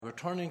We're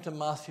turning to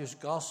Matthew's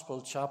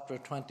Gospel, chapter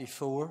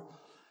 24.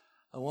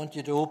 I want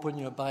you to open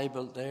your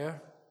Bible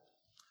there.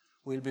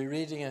 We'll be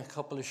reading a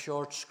couple of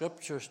short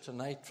scriptures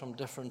tonight from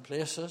different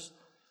places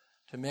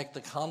to make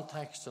the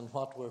context in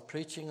what we're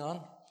preaching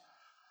on.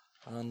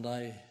 And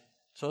I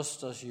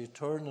trust as you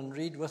turn and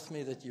read with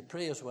me that you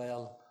pray as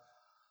well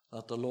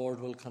that the Lord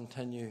will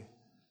continue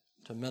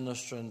to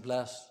minister and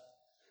bless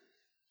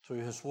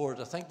through his word.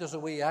 I think there's a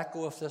wee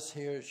echo of this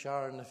here,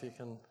 Sharon, if you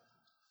can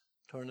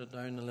turn it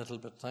down a little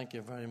bit. Thank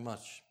you very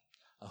much.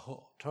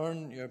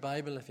 Turn your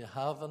Bible, if you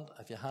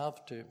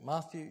have, to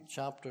Matthew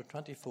chapter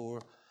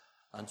 24,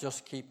 and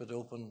just keep it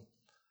open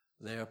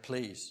there,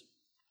 please.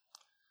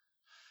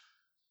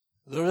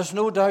 There is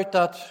no doubt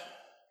that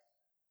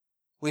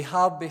we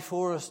have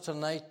before us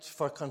tonight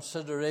for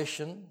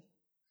consideration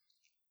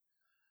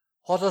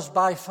what is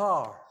by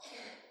far,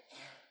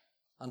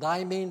 and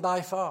I mean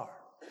by far,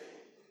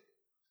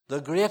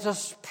 the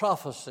greatest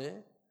prophecy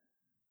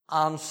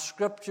and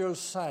scriptural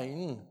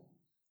sign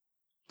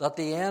that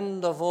the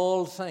end of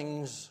all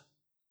things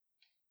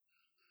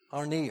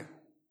are near.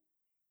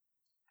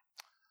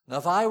 Now,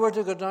 if I were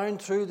to go down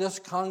through this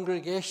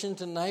congregation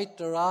tonight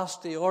or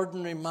ask the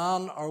ordinary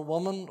man or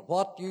woman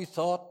what you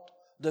thought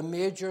the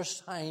major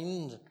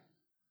signs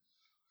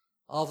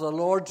of the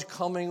Lord's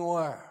coming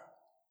were,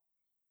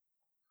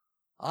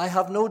 I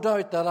have no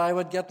doubt that I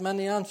would get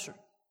many answers.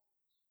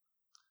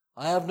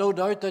 I have no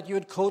doubt that you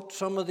would quote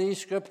some of these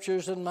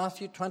scriptures in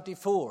Matthew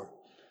 24,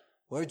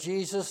 where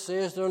Jesus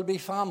says there will be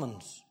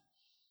famines.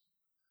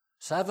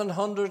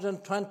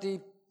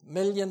 720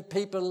 million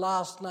people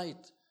last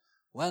night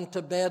went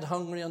to bed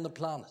hungry on the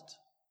planet.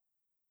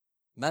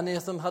 Many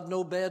of them had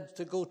no bed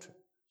to go to.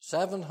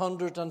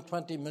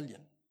 720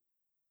 million.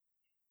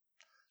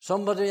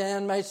 Somebody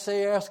then might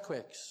say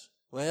earthquakes.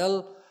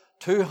 Well,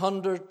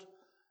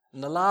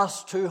 in the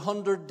last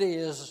 200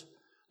 days,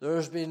 it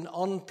has been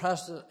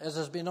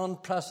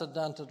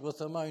unprecedented with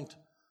the amount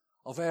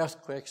of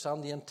earthquakes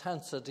and the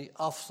intensity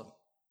of them.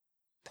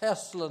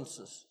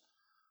 Pestilences.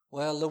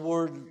 Well, the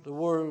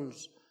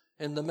world's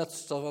in the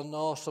midst of an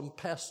awesome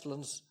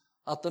pestilence.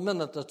 At the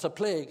minute, it's a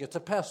plague, it's a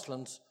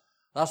pestilence.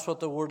 That's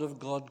what the Word of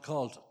God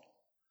calls it.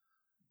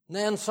 And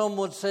then some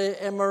would say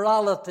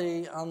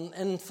immorality and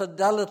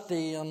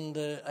infidelity and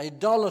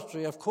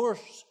idolatry. Of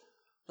course,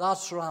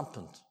 that's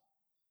rampant.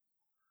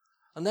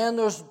 And then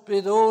there's be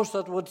those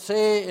that would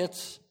say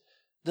it's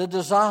the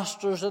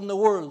disasters in the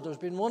world. There's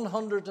been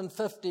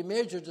 150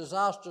 major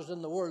disasters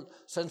in the world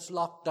since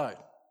lockdown.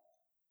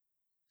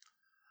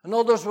 And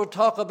others would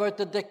talk about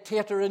the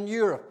dictator in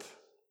Europe,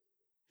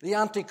 the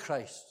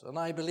Antichrist, and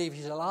I believe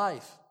he's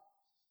alive.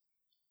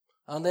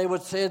 And they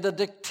would say the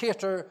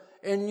dictator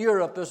in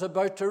Europe is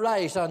about to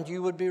rise, and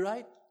you would be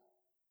right.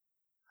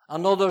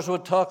 And others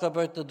would talk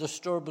about the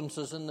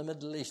disturbances in the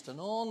Middle East, and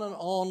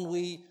on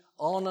we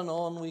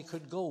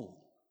could go.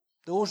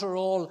 Those are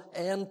all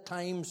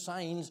end-time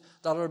signs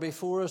that are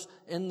before us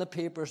in the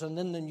papers and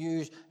in the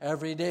news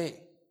every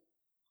day.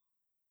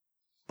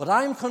 But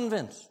I'm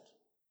convinced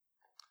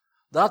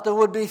that there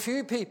would be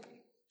few people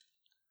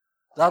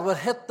that would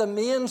hit the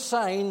main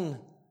sign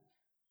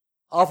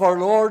of our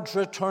Lord's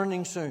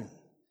returning soon.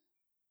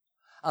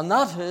 And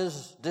that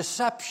is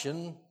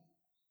deception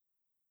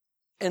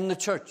in the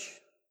church.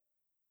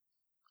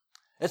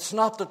 It's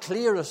not the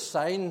clearest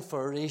sign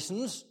for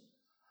reasons,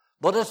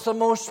 but it's the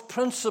most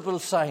principal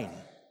sign.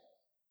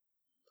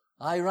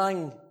 I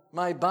rang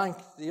my bank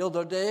the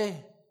other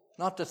day,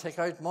 not to take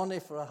out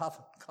money, for I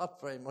haven't got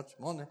very much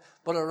money,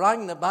 but I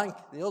rang the bank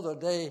the other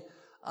day,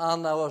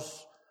 and I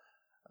was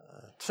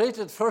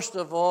treated first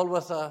of all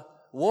with a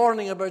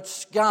warning about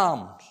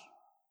scams.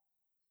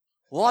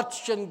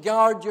 Watch and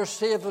guard your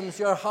savings,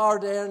 your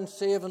hard-earned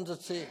savings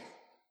at sea.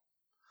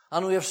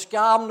 And we have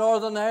scammed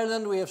Northern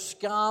Ireland, we have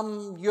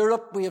scammed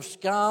Europe, we have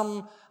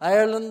scammed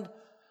Ireland,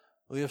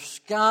 we have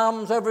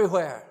scams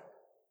everywhere.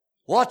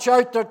 Watch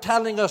out, they're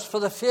telling us,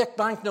 for the fake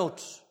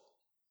banknotes.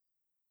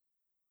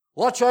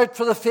 Watch out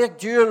for the fake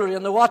jewelry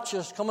and the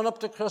watches coming up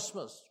to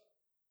Christmas.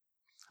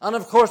 And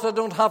of course, I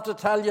don't have to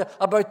tell you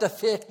about the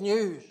fake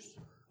news.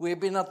 We've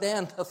been at the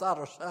end of that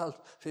ourselves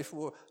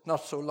before,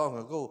 not so long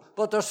ago.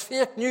 But there's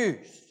fake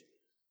news.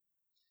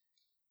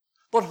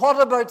 But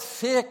what about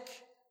fake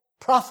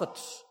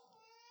prophets?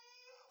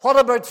 What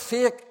about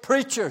fake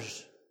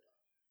preachers?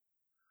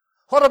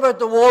 What about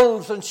the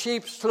wolves in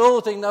sheep's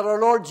clothing that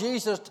our Lord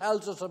Jesus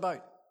tells us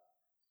about?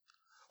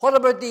 What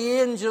about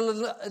the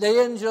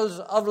angels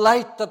of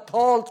light that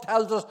Paul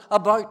tells us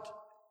about?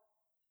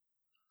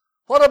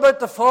 What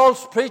about the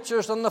false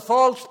preachers and the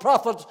false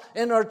prophets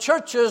in our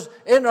churches,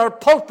 in our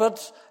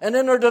pulpits, and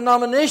in our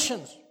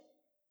denominations?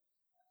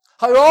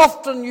 How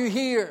often you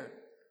hear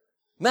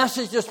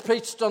messages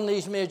preached on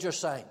these major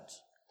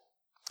signs.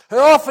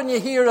 How often you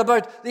hear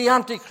about the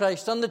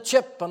Antichrist and the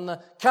chip and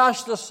the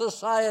cashless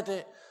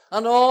society,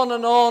 and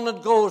on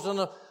it goes.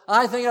 And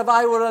I think if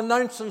I were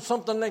announcing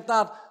something like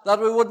that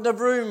we wouldn't have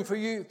room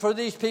for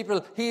these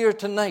people here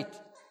tonight.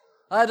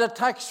 I had a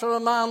text from a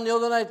man the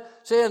other night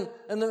saying,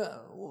 in the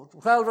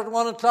 12 or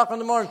 1 o'clock in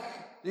the morning,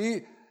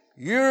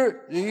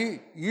 the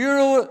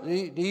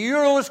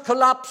euro is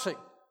collapsing.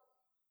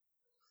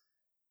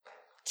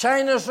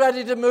 China's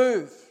ready to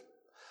move.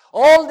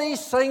 All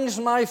these things,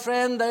 my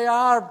friend, they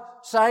are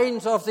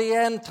signs of the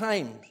end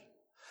times.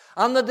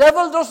 And the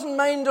devil doesn't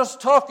mind us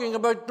talking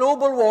about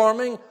global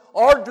warming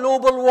or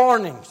global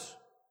warnings.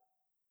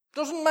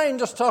 Doesn't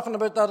mind us talking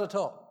about that at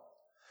all.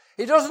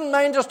 He doesn't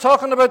mind us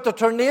talking about the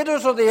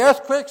tornadoes or the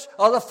earthquakes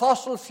or the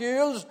fossil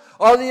fuels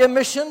or the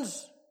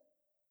emissions.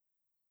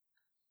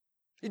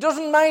 He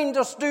doesn't mind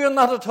us doing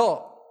that at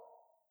all.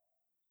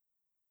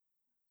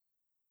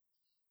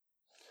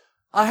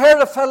 I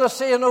heard a fellow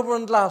saying over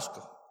in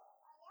Glasgow,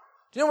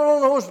 do you know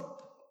what one of those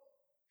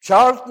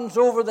charlatans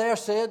over there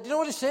said? Do you know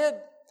what he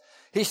said?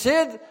 He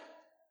said,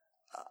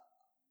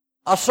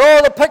 I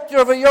saw the picture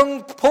of a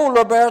young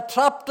polar bear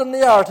trapped in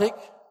the Arctic,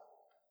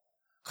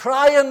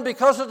 crying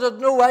because it had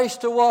no ice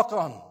to walk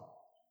on.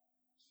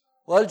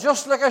 Well,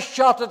 just like a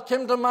shot, it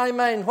came to my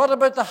mind, what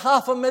about the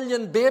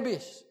 500,000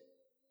 babies?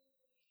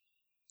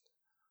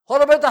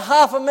 What about the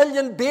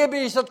 500,000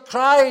 babies that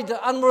cried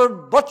and were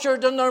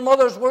butchered in their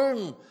mother's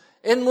womb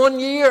in 1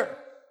 year?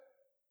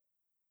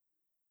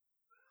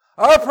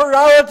 Our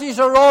priorities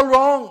are all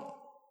wrong.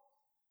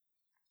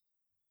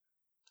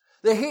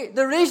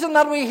 The reason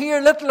that we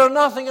hear little or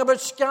nothing about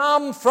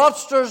scam,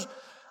 fraudsters,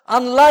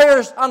 and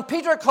liars, and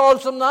Peter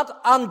calls them that,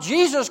 and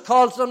Jesus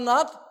calls them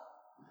that,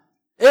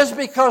 is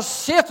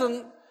because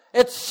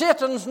it's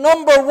Satan's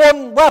number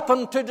one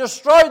weapon to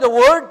destroy the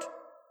Word,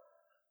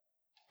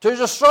 to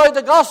destroy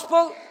the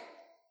gospel,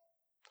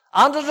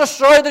 and to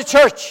destroy the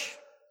church.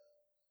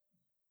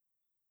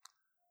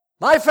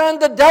 My friend,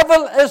 the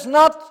devil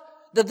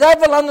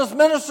and his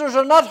ministers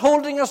are not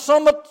holding a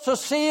summit to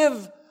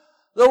save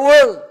the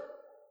world.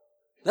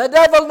 The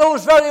devil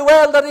knows very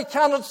well that he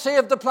cannot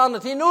save the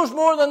planet. He knows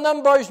more than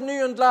them boys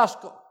knew in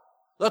Glasgow.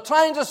 They're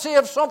trying to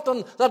save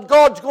something that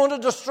God's going to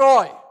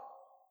destroy.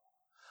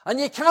 And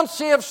you can't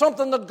save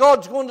something that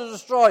God's going to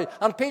destroy.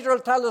 And Peter will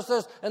tell us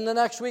this in the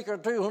next week or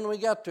two when we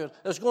get to it.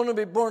 It's going to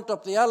be burnt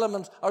up. The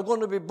elements are going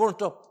to be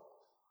burnt up.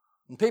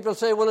 And people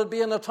say, will it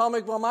be an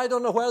atomic bomb? I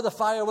don't know where the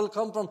fire will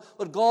come from,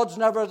 but God's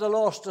never at a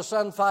loss to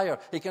send fire.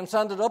 He can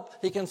send it up,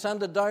 He can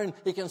send it down,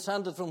 He can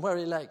send it from where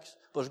He likes.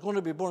 But it's going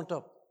to be burnt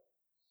up.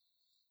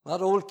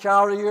 That old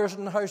car of yours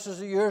and houses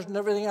of yours and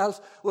everything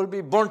else will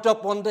be burnt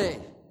up one day.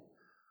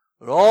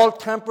 They're all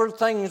temporal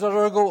things that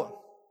are going.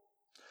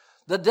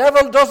 The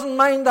devil doesn't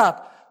mind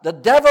that. The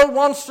devil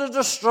wants to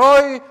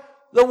destroy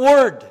the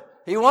Word.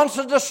 He wants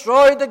to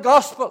destroy the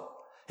gospel.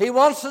 He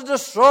wants to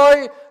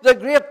destroy the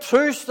great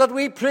truths that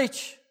we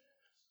preach.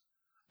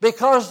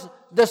 Because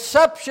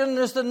deception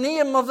is the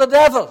name of the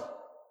devil.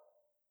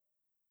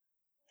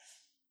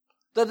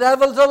 The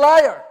devil's a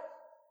liar.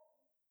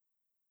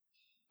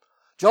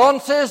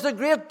 John says the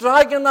great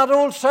dragon, that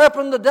old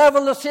serpent, the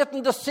devil, the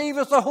Satan,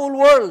 deceiveth the whole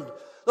world.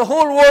 The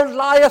whole world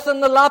lieth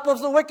in the lap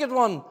of the wicked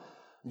one.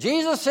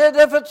 Jesus said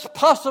if it's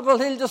possible,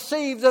 he'll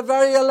deceive the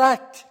very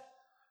elect.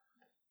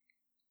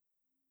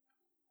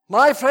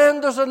 My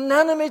friend, there's an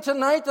enemy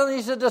tonight, and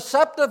he's a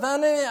deceptive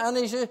enemy, and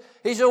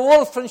he's a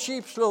wolf in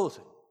sheep's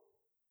clothing.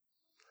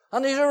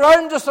 And he's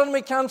around us and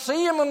we can't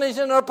see him, and he's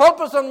in our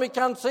pulpits and we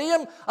can't see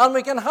him, and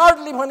we can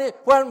hardly,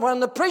 when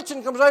the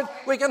preaching comes out,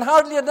 we can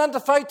hardly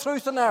identify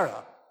truth and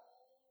error.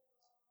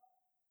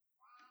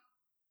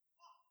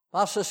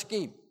 That's a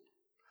scheme.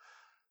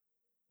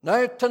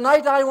 Now,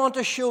 tonight I want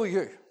to show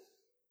you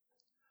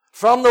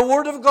from the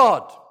Word of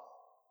God.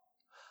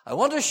 I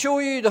want to show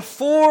you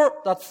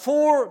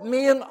four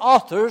main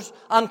authors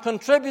and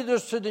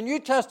contributors to the New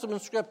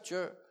Testament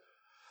Scripture,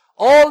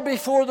 all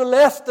before they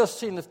left this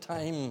scene of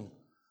time,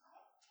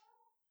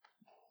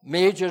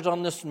 majored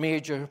on this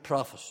major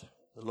prophecy.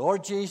 The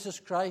Lord Jesus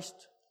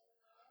Christ,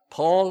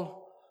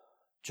 Paul,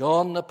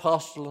 John the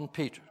Apostle, and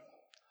Peter.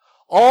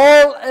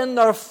 All in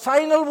their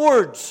final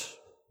words.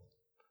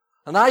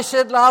 And I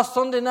said last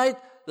Sunday night,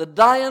 the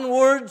dying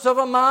words of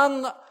a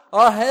man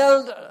are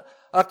held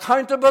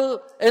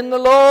accountable in the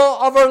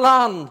law of our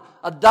land.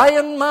 A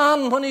dying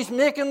man, when he's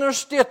making their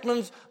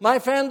statements, my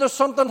friend, there's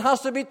something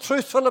has to be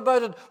truthful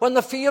about it. When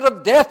the fear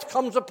of death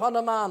comes upon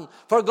a man.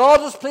 For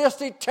God has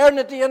placed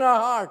eternity in our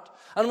heart.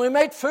 And we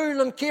might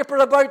fool and caper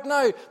about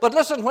now. But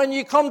listen, when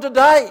you come to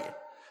die,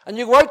 and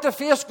you go out to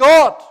face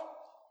God,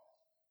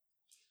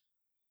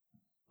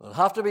 there'll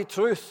have to be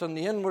truth in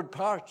the inward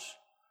parts.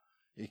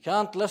 You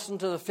can't listen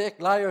to the fake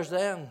liars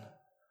then.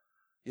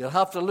 You'll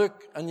have to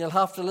look and you'll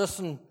have to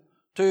listen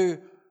to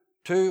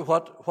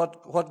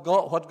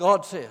what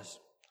God says.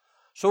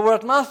 So we're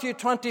at Matthew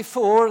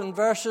 24 and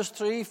verses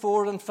 3,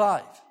 4, and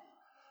 5.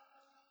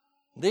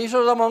 These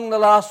are among the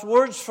last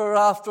words, for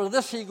after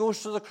this he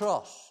goes to the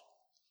cross.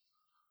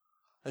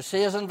 It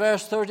says in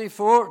verse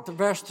 34,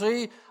 verse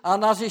 3,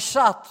 and as he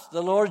sat,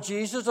 the Lord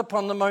Jesus,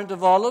 upon the Mount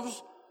of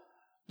Olives,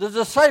 the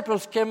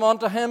disciples came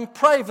unto him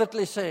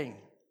privately, saying,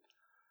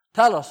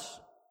 tell us,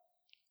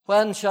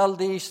 when shall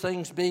these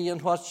things be,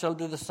 and what shall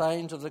be the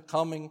signs of the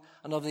coming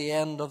and of the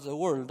end of the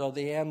world, or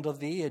the end of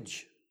the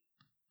age?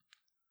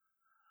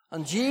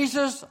 And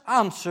Jesus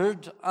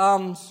answered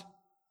and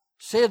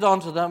said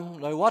unto them,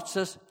 now watch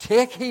this,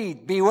 take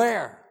heed,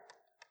 beware,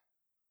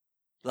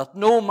 that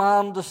no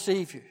man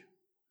deceive you.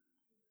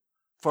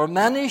 For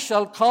many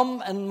shall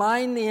come in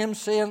my name,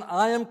 saying,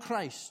 I am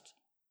Christ,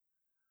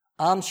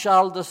 and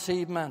shall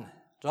deceive many.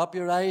 Drop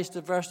your eyes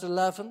to verse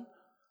 11.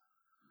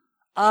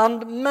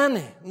 And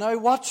many. Now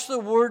watch the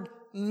word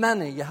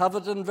many. You have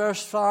it in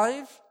verse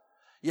 5.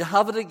 You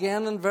have it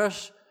again in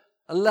verse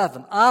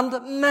 11.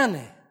 And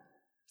many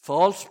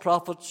false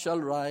prophets shall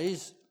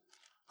rise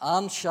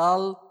and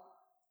shall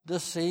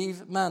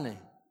deceive many.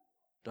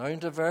 Down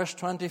to verse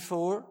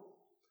 24.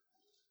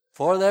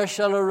 For there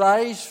shall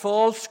arise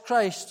false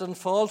Christs and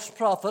false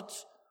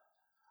prophets,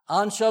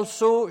 and shall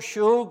so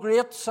show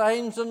great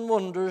signs and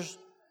wonders,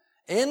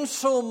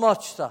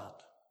 insomuch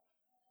that,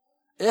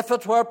 if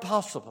it were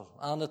possible,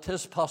 and it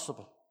is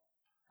possible,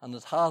 and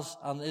it has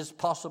and is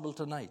possible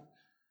tonight,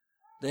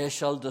 they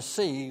shall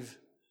deceive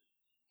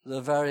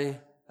the very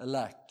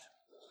elect.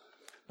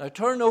 Now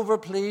turn over,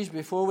 please,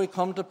 before we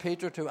come to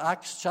Peter, to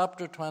Acts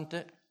chapter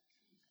 20.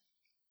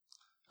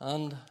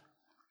 And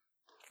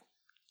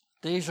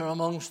these are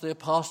amongst the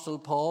Apostle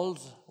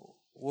Paul's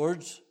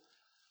words,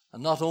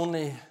 and not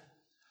only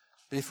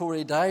before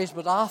he dies,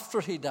 but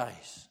after he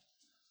dies.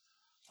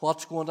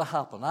 What's going to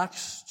happen?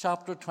 Acts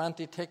chapter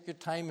 20, take your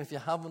time. If you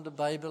haven't a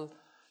Bible,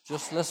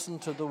 just listen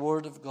to the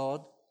Word of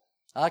God.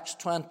 Acts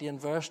 20 and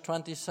verse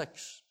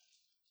 26.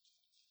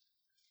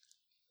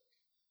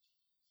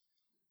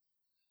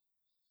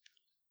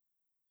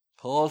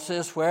 Paul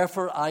says,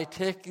 wherefore I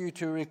take you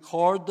to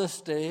record this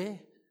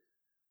day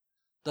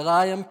that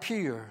I am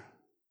pure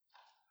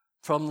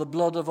from the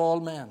blood of all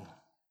men.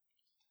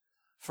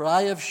 For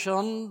I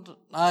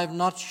have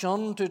not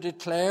shunned to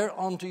declare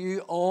unto you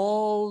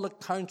all the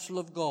counsel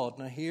of God.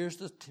 Now here's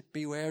the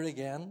beware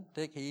again.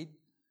 Take heed.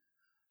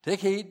 Take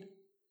heed.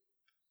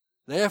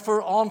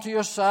 Therefore unto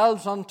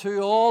yourselves,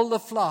 unto all the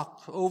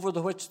flock over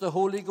the which the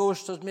Holy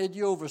Ghost has made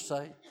you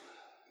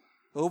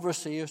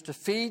overseers, to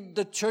feed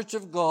the church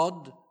of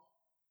God,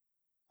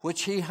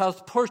 which he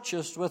hath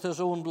purchased with his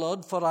own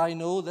blood. For I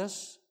know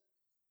this,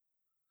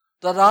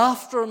 that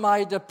after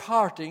my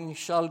departing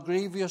shall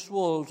grievous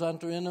wolves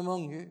enter in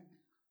among you,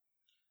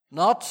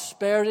 not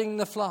sparing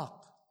the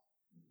flock.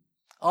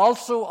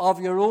 Also of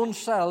your own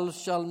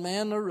selves shall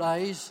men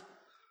arise,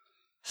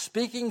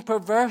 speaking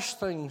perverse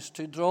things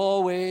to draw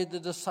away the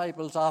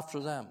disciples after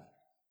them.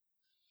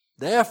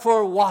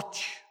 Therefore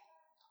watch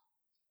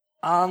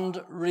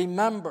and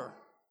remember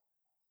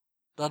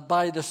that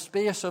by the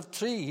space of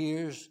 3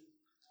 years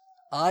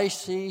I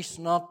cease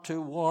not to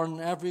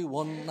warn every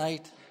one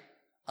night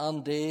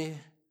and day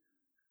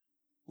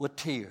with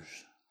tears.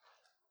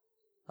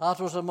 That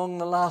was among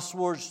the last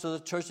words to the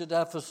church at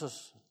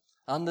Ephesus,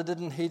 and they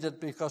didn't heed it,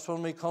 because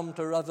when we come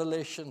to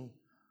Revelation,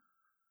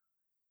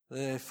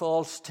 the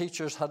false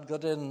teachers had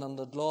got in and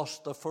had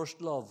lost their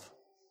first love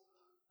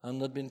and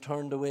had been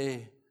turned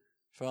away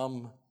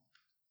from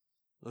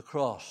the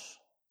cross.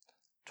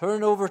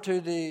 Turn over to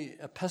the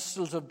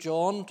epistles of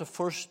John, to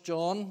 1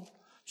 John,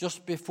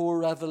 just before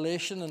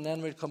Revelation, and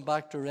then we'll come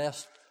back to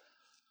rest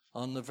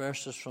on the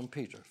verses from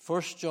Peter.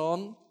 1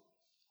 John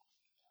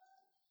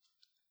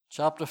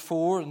chapter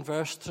 4 and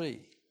verse 3.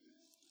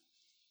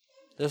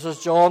 This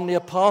is John the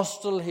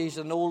Apostle. He's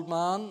an old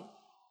man.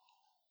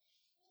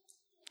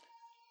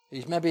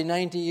 He's maybe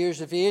 90 years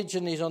of age,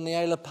 and he's on the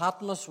Isle of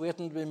Patmos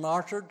waiting to be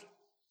martyred.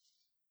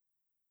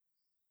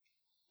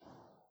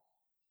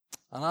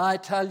 And I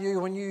tell you,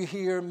 when you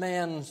hear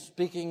men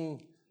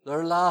speaking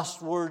their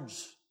last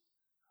words,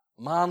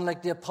 a man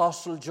like the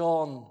Apostle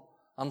John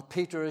and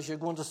Peter, as you're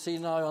going to see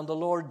now, and the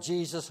Lord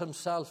Jesus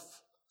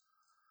himself,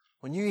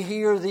 when you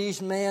hear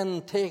these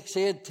men take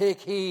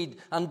heed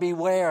and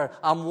beware,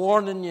 I'm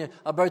warning you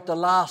about the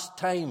last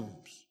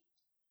times.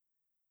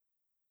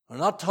 We're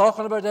not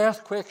talking about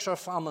earthquakes or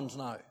famines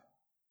now.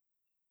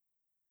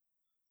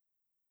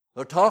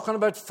 We're talking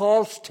about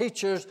false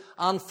teachers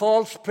and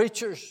false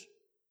preachers.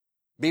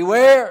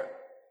 Beware,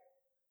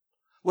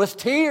 with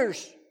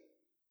tears.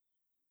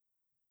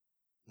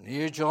 And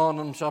here John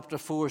in chapter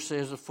 4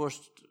 says, the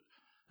first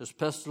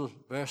epistle,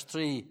 verse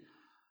 3,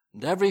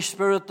 and every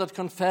spirit that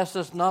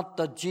confesseth not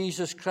that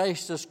Jesus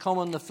Christ is come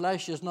in the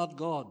flesh is not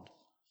God.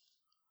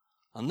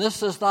 And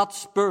this is that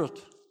spirit,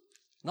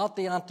 not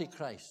the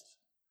Antichrist.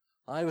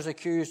 I was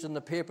accused in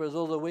the paper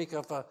the other week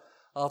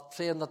of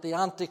saying that the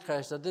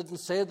Antichrist, I didn't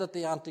say that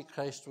the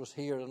Antichrist was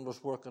here and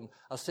was working.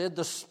 I said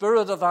the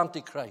spirit of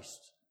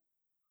Antichrist.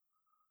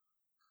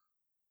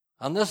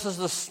 And this is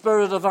the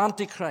spirit of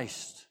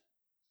Antichrist.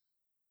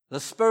 The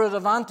spirit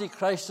of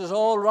Antichrist is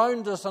all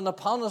around us and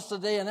upon us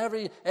today in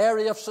every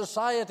area of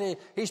society.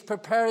 He's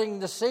preparing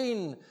the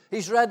scene.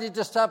 He's ready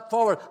to step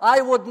forward.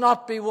 I would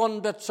not be one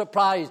bit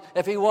surprised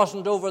if he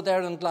wasn't over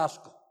there in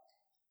Glasgow.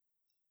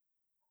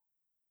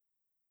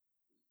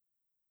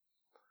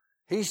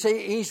 He's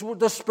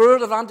the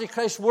spirit of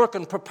Antichrist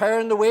working,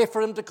 preparing the way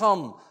for him to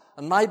come.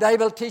 And my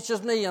Bible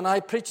teaches me, and I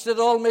preached it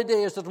all my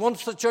days, that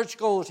once the church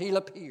goes, he'll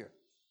appear.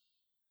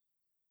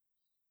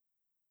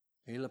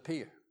 He'll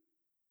appear.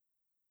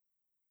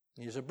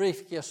 He's a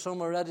briefcase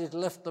somewhere ready to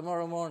lift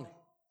tomorrow morning.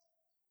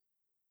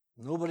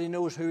 Nobody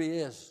knows who he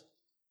is.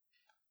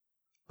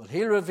 But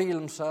he'll reveal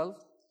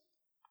himself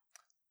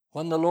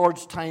when the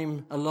Lord's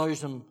time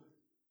allows him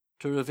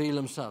to reveal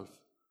himself.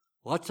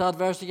 What's that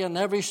verse again?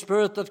 Every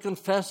spirit that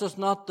confesses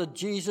not that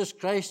Jesus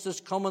Christ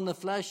is come in the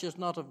flesh is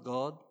not of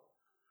God.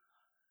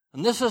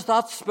 And this is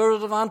that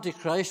spirit of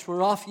Antichrist,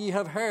 whereof ye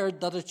have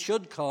heard that it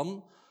should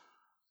come,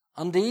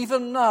 and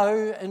even now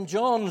in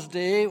John's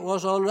day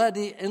was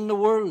already in the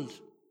world.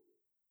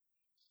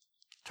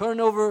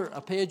 Turn over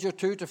a page or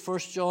two to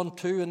 1 John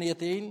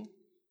 2:18.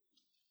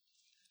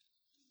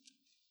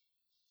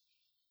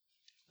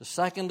 The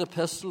second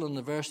epistle in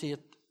the verse 8,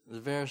 the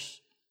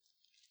verse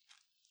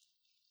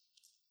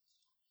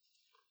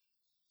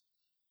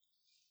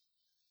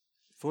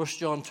 1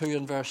 John 2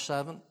 and verse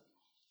 7.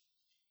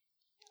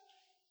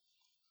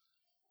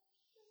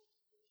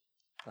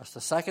 That's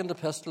the second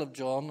epistle of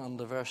John and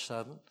the verse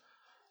 7.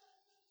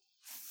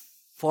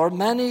 For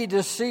many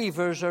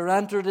deceivers are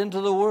entered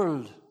into the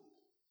world,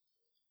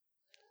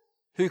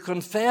 who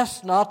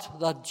confess not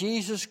that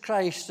Jesus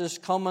Christ is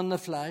come in the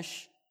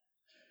flesh.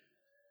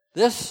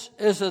 This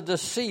is a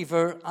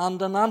deceiver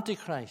and an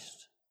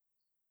antichrist.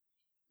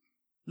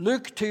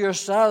 Look to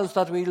yourselves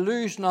that we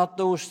lose not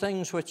those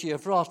things which ye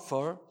have wrought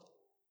for,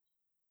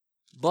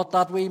 but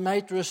that we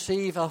might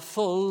receive a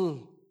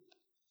full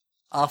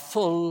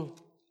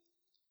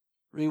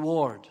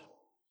reward.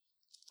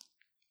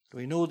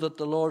 We know that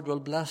the Lord will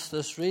bless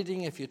this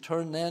reading. If you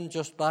turn then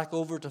just back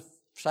over to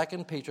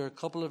 2 Peter, a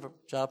couple of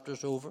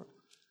chapters over,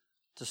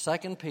 to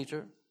 2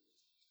 Peter,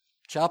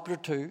 chapter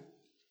 2,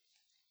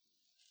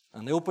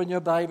 and open your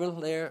Bible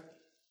there.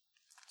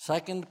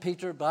 2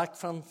 Peter, back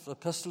from the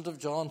Epistle of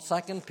John,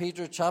 2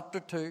 Peter chapter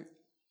 2,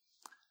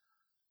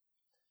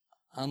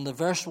 and the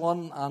verse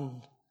 1,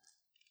 and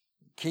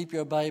keep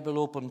your Bible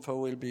open, for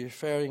we'll be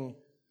referring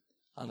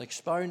and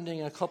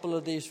expounding a couple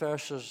of these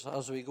verses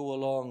as we go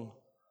along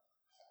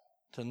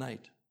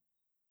tonight.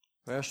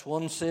 Verse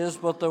 1 says,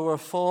 But there were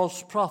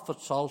false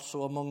prophets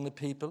also among the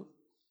people.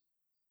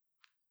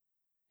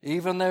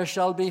 Even there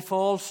shall be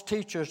false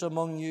teachers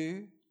among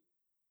you,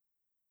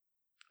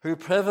 who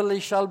privily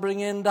shall bring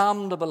in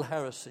damnable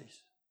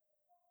heresies,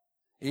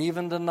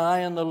 even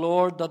denying the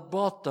Lord that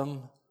bought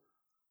them,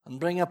 and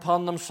bring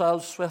upon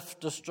themselves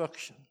swift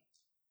destruction.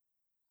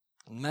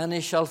 And many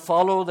shall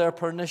follow their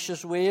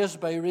pernicious ways,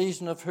 by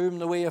reason of whom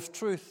the way of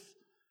truth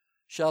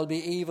shall be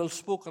evil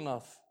spoken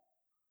of.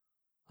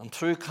 And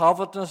through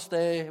covetousness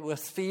they with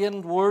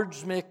feigned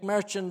words make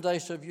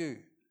merchandise of you,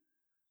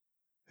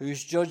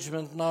 whose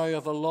judgment now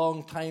of a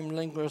long time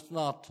lingereth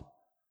not,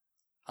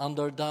 and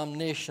their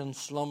damnation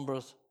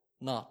slumbereth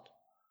not.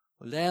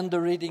 We'll end the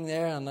reading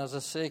there, and as I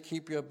say,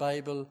 keep your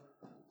Bible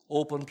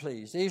open,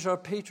 please. These are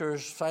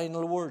Peter's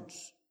final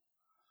words.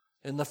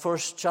 In the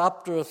first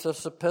chapter of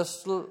this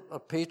epistle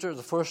of Peter,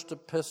 the first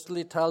epistle,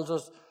 he tells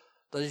us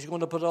that he's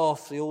going to put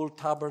off the old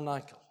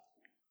tabernacle.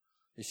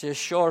 He says,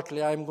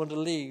 shortly I'm going to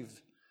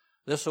leave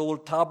this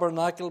old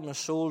tabernacle. My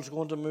soul's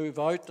going to move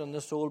out, and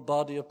this old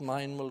body of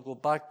mine will go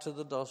back to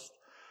the dust.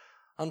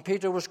 And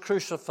Peter was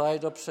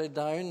crucified upside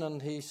down,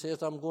 and he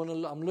says, I'm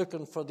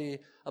looking for the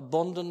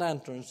abundant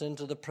entrance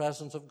into the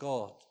presence of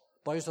God.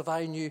 Boys,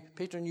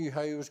 Peter knew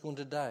how he was going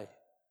to die.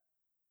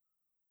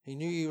 He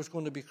knew he was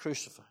going to be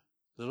crucified.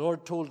 The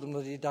Lord told him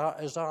that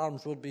his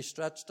arms would be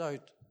stretched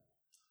out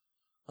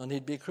and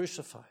he'd be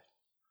crucified.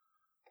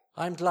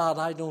 I'm glad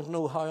I don't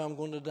know how I'm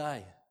going to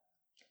die.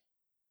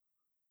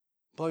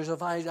 Boys,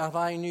 if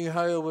I knew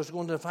how I was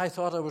going to, if I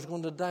thought I was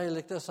going to die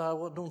like this, I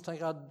don't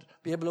think I'd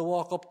be able to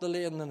walk up the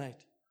lane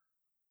tonight.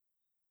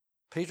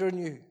 Peter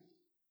knew.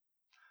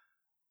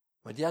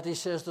 But yet he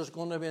says there's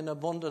going to be an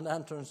abundant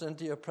entrance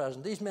into your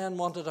presence. These men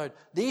wanted out.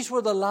 These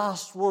were the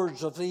last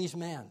words of these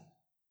men.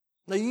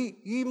 Now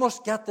you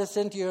must get this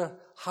into your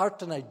heart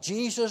tonight.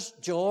 Jesus,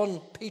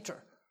 John,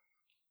 Peter,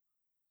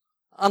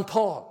 and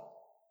Paul.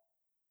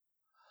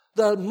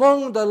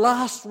 Among the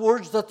last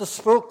words that they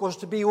spoke was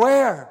to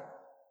beware.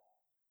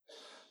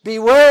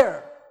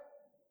 Beware.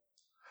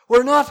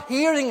 We're not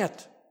hearing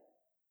it.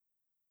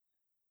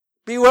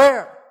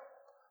 Beware.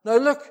 Now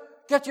look,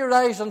 get your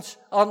eyes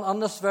on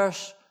this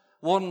verse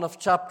 1 of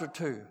chapter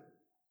 2.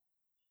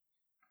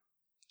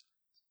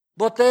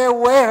 But there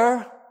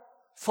were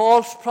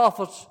false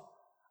prophets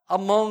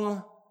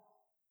among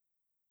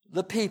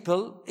the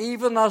people,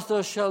 even as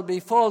there shall be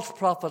false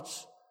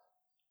prophets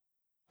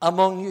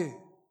among you.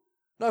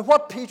 Now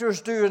what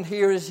Peter's doing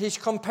here is he's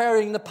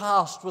comparing the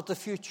past with the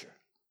future.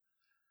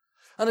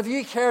 And if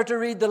you care to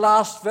read the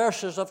last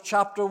verses of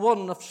chapter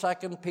 1 of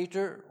 2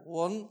 Peter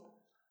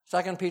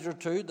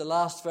 2, the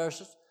last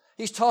verses,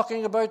 he's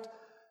talking about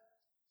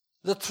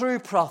the true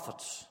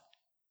prophets.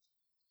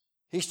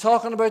 He's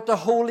talking about the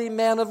holy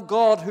men of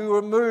God who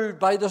were moved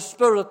by the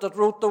Spirit that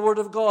wrote the Word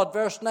of God.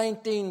 Verse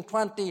 19,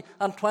 20,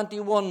 and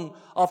 21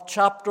 of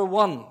chapter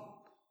 1.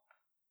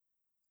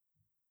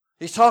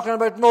 He's talking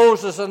about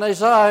Moses and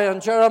Isaiah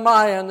and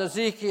Jeremiah and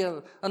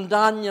Ezekiel and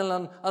Daniel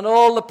and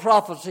all the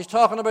prophets. He's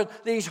talking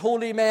about these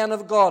holy men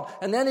of God.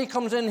 And then he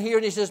comes in here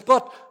and he says,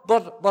 but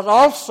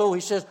also,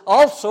 he says,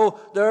 also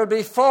there will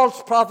be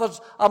false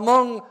prophets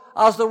among,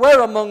 as there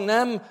were among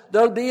them,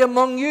 there'll be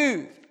among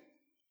you.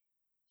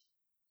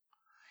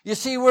 You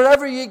see,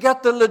 wherever you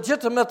get the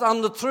legitimate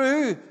and the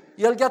true,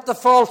 you'll get the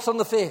false and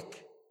the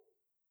fake.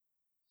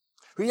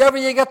 Wherever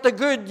you get the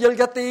good, you'll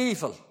get the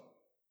evil.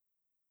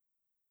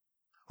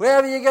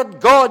 Wherever you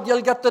get God,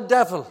 you'll get the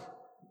devil.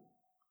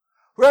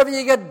 Wherever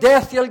you get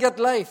death, you'll get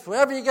life.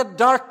 Wherever you get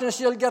darkness,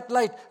 you'll get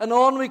light. And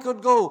on we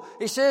could go.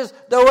 He says,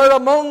 they were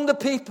among the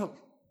people.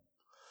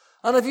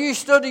 And if you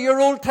study your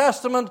Old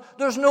Testament,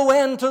 there's no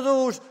end to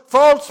those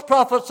false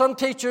prophets and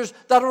teachers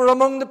that were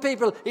among the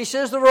people. He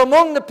says they were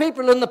among the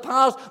people in the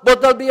past,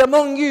 but they'll be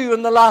among you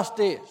in the last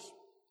days.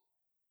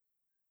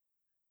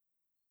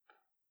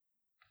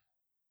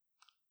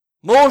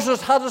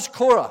 Moses had his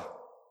Korah.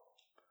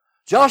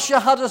 Joshua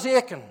had his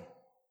Achan.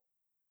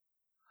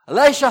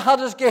 Elisha had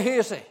his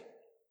Gehazi.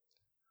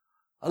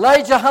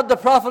 Elijah had the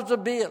prophets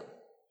of Baal.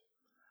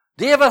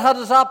 David had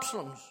his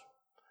Absaloms.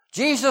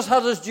 Jesus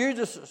had his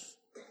Judases.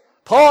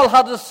 Paul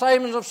had his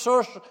Simon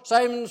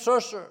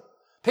Sorcerer.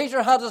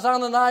 Peter had his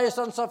Ananias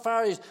and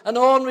Sapphira. And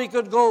on we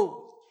could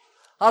go.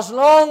 As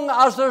long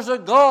as there's a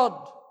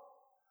God,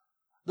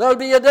 there'll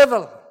be a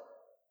devil.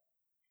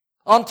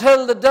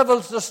 Until the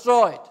devil's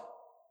destroyed.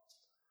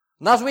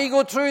 And as we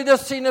go through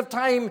this scene of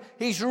time,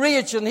 he's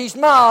raging, he's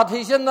mad,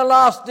 he's in the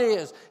last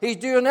days. He's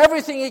doing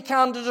everything he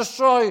can to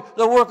destroy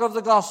the work of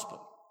the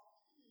gospel.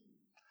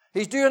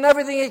 He's doing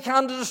everything he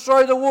can to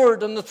destroy the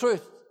word and the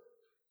truth.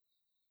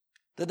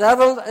 The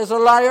devil is a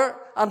liar,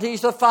 and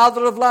he's the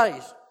father of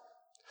lies.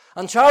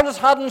 And Charles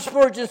Haddon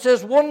Spurgeon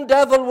says, one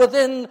devil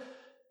within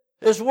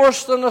is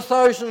worse than a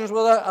thousand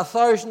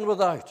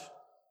without.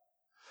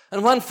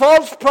 And when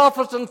false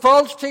prophets and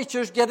false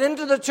teachers get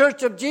into the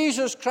church of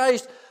Jesus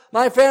Christ,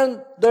 my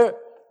friend,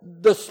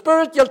 the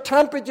spiritual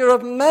temperature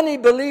of many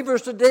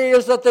believers today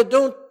is that they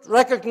don't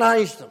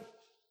recognize them.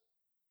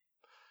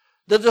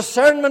 The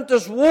discernment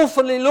is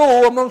woefully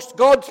low amongst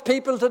God's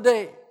people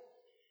today.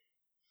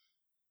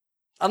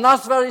 And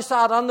that's very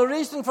sad. And the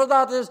reason for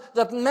that is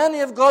that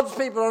many of God's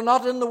people are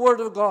not in the Word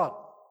of God.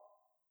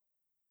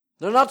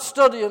 They're not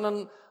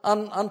studying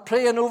and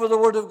praying over the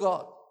Word of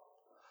God.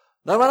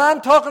 Now, when I'm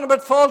talking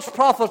about false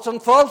prophets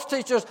and false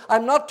teachers,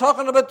 I'm not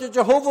talking about the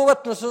Jehovah's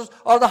Witnesses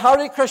or the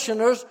Hare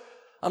Krishnas.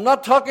 I'm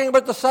not talking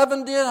about the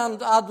Seventh-day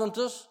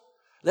Adventists.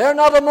 They're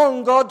not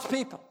among God's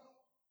people.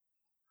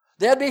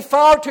 They'd be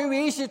far too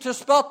easy to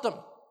spot them.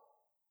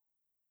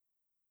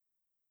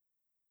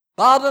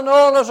 Bad and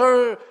all as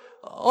our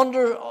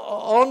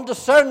on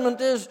discernment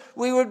is,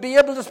 we would be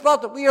able to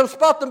spot them. We'll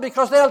spot them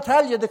because they'll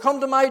tell you. They come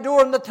to my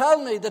door and they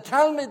tell me that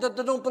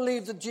they don't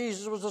believe that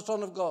Jesus was the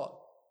Son of God.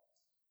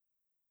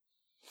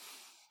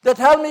 They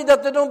tell me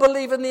that they don't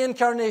believe in the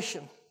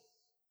incarnation.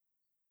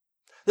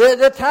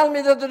 They tell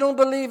me that they don't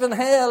believe in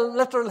hell,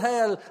 literal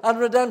hell, and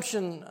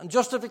redemption, and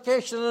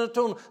justification and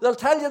atonement. They'll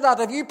tell you that.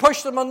 If you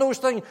push them on those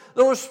things,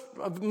 those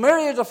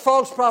myriad of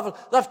false prophets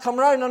that come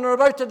round and are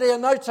about today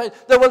and outside,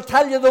 they will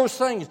tell you those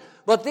things.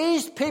 But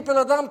these people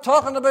that I'm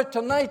talking about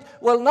tonight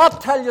will not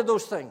tell you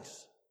those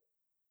things.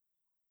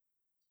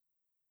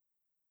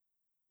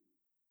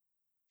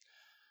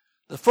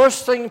 The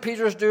first thing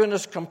Peter's doing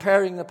is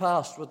comparing the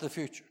past with the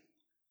future.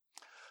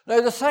 Now,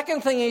 the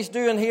second thing he's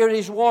doing here,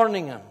 he's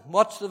warning him.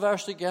 Watch the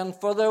verse again.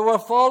 For there were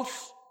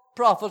false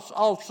prophets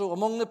also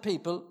among the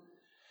people,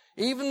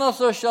 even as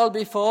there shall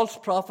be false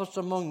prophets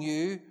among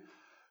you,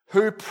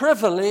 who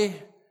privily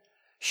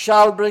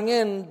shall bring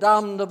in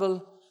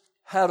damnable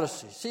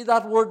heresy. See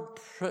that word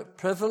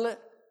privily?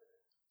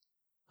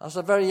 That's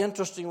a very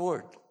interesting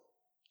word.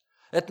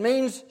 It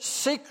means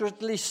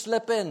secretly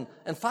slip in.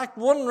 In fact,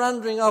 one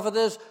rendering of it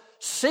is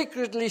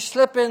secretly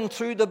slip in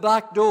through the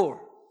back door.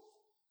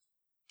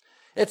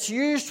 It's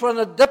used when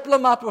a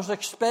diplomat was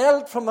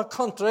expelled from a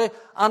country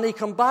and he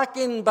come back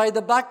in by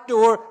the back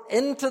door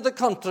into the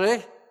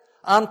country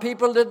and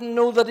people didn't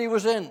know that he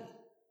was in.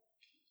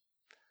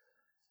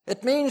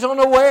 It means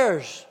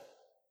unawares.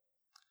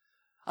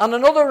 And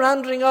another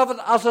rendering of it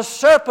as a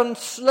serpent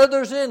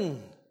slithers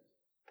in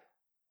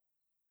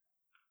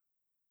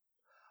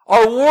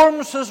or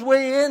worms his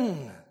way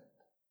in.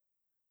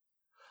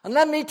 And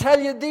let me tell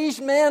you, these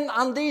men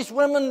and these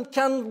women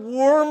can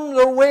worm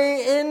their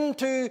way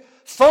into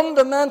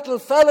fundamental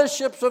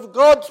fellowships of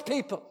God's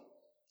people.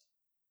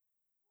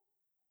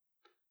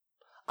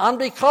 And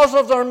because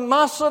of their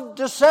massive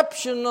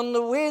deception and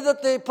the way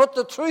that they put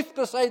the truth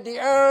beside the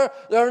error,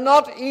 they're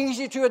not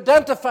easy to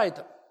identify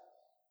them.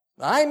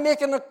 I'm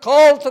making a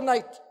call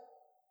tonight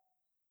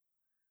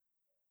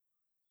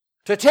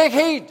to take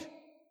heed.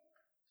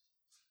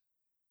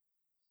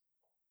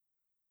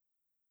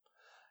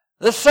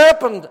 The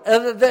serpent,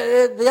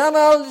 the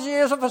analogy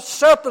is of a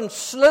serpent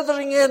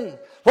slithering in.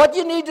 What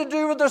you need to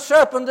do with the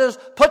serpent is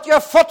put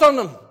your foot on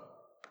him.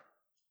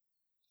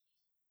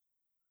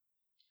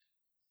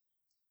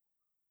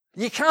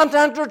 You can't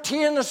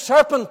entertain a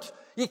serpent.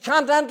 You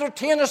can't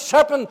entertain a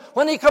serpent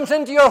when he comes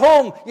into your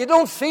home. You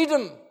don't feed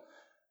him.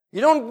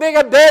 You don't make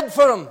a bed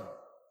for him.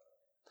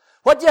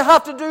 What you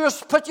have to do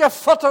is put your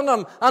foot on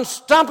him and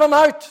stamp him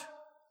out.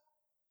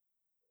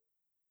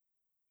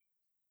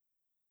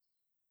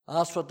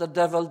 That's what the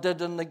devil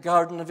did in the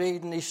Garden of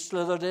Eden. He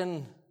slithered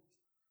in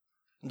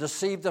and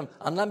deceived them.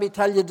 And let me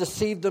tell you,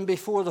 deceived them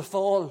before the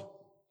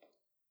fall.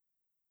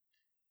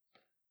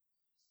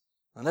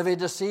 And if he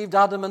deceived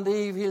Adam and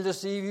Eve, he'll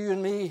deceive you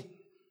and me.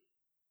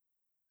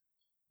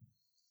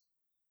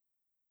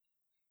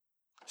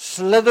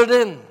 Slithered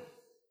in.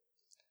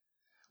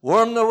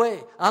 Worm their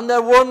way. And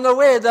they'll worm their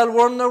way. They'll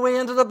worm their way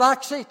into the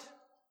back seat.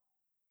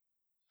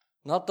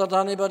 Not that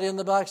anybody in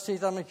the back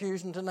seat I'm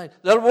accusing tonight.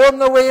 They'll worm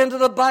their way into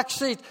the back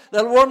seat.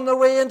 They'll worm their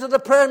way into the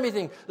prayer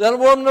meeting. They'll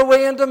worm their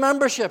way into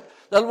membership.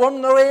 They'll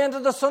worm their way into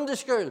the Sunday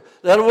school.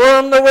 They'll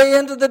worm their way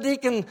into the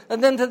deacon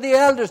and into the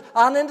elders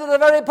and into the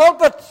very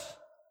pulpit.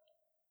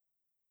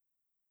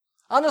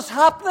 And it's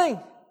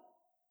happening.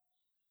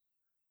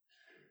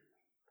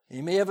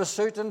 He may have a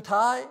suit and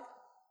tie.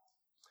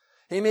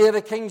 He may have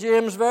a King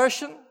James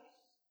Version.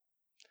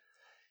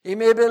 He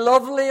may be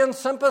lovely and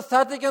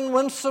sympathetic and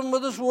winsome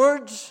with his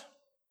words.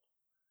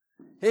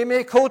 He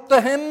may quote the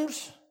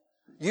hymns,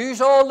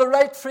 use all the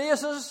right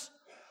phrases,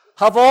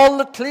 have all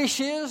the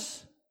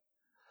cliches.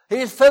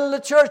 He's filled the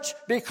church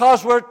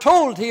because we're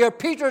told here,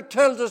 Peter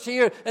tells us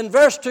here in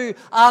verse 2,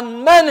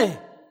 and many,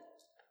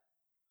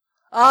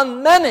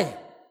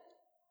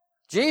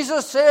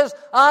 Jesus says,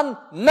 and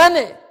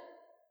many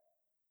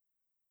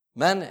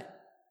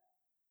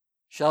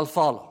shall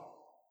follow.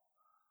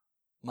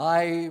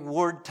 My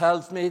word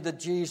tells me that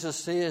Jesus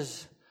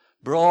says,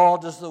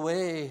 broad is the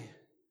way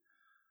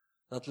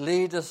that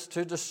leadeth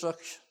to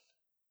destruction.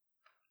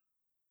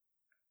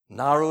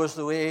 Narrow is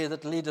the way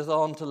that leadeth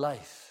on to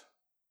life.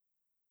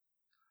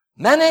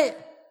 Many,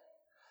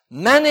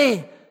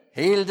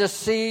 he'll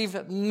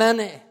deceive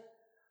many.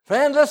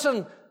 Friend,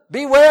 listen,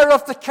 beware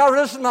of the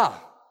charisma.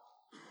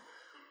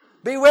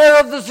 Beware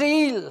of the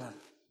zeal,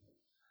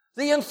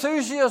 the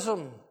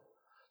enthusiasm,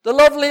 the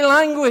lovely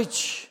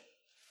language.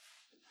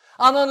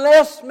 And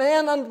unless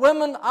men and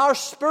women are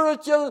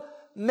spiritual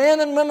men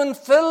and women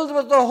filled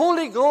with the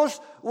Holy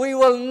Ghost, we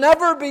will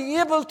never be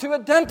able to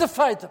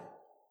identify them.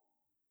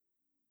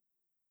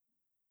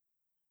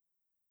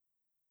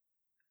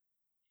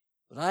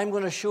 But I'm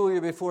going to show you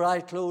before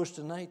I close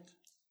tonight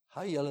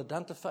how you'll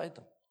identify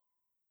them.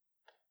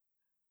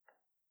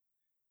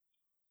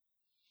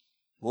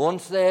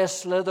 Once they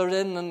slither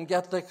in and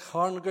get the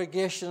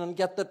congregation and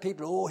get the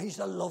people, oh, he's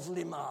a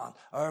lovely man.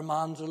 Our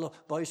man's a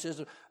boy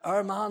says,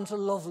 our man's a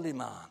lovely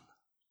man.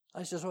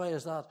 I says, why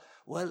is that?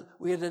 Well,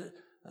 we had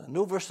an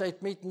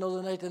oversight meeting the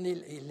other night and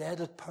he led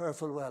it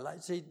powerful well.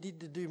 I'd say he need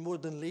to do more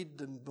than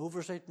lead an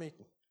oversight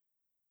meeting.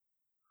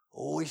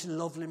 Oh, he's a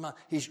lovely man.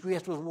 He's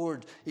great with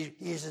words. He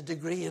has a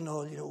degree and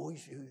all,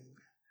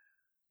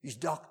 he's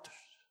doctors.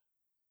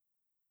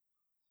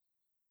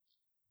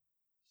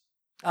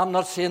 I'm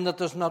not saying that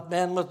there's not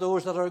men with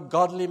those that are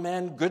godly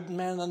men, good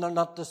men, and they're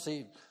not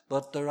deceived.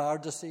 But there are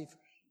deceivers.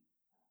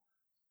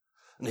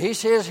 And he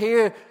says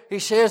here,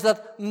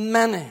 that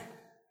many,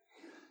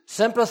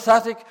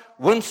 sympathetic,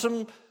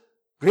 winsome,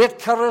 great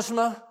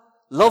charisma,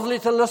 lovely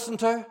to listen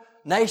to,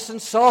 nice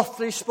and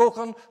softly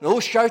spoken,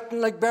 no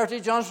shouting like Bertie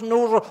Johnson,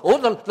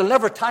 they'll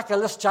never tackle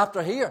this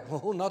chapter here.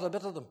 Oh, not a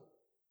bit of them.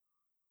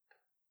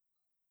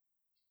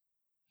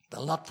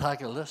 They'll not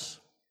tackle this.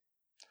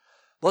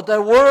 But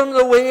they'll worm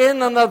their way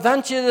in and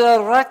eventually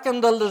they'll wreck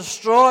and they'll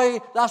destroy.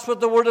 That's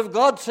what the Word of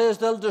God says.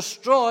 They'll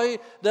destroy.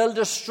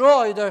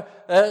 They'll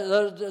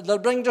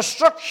bring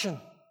destruction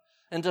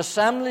into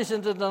assemblies,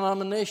 into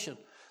denomination.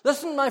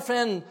 Listen, my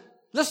friend,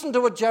 listen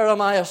to what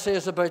Jeremiah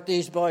says about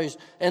these boys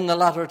in the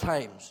latter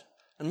times.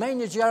 And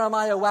mind you,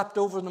 Jeremiah wept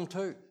over them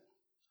too.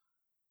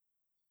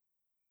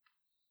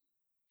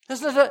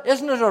 Isn't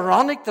it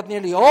ironic that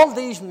nearly all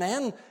these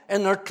men,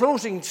 in their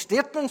closing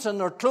statements, in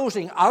their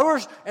closing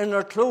hours, in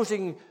their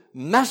closing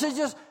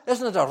messages,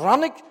 isn't it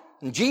ironic?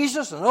 And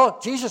Jesus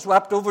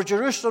wept over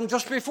Jerusalem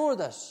just before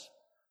this.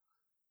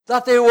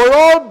 That they were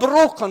all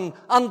broken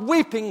and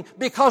weeping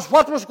because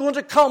what was going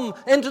to come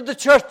into the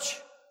church.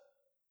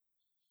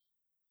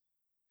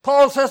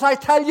 Paul says, I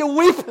tell you,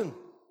 weeping.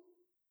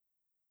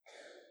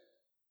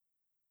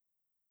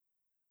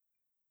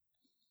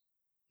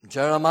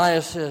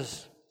 Jeremiah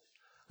says,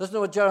 listen to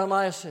what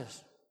Jeremiah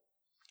says.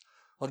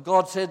 What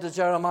God said to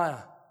Jeremiah.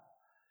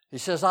 He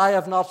says, I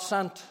have not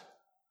sent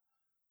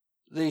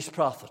these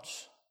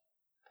prophets,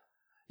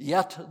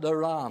 yet they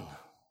ran.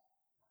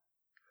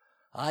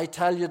 I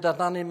tell you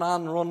that any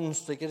man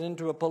runs to get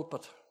into a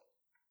pulpit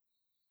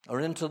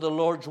or into the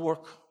Lord's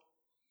work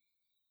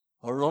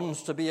or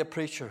runs to be a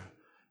preacher,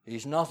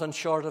 he's nothing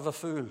short of a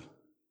fool.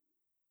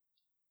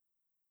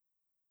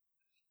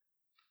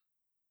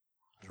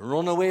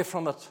 Run away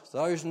from it.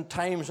 1,000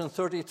 times in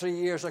 33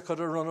 years I could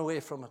have run away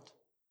from it.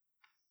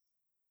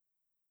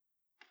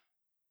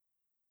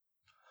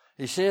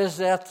 He says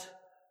that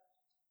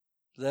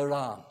they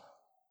ran.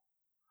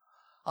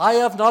 I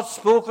have not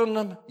spoken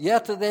them,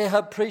 yet they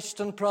have preached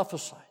and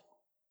prophesied.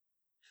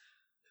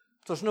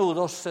 There's no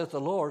thus saith the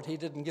Lord. He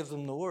didn't give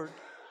them the word.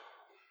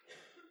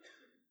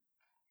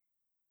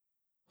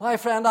 My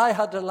friend, I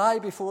had to lie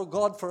before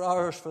God for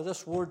hours for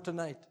this word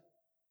tonight.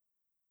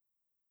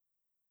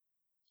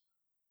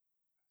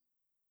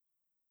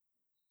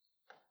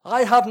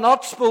 I have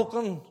not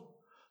spoken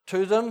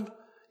to them,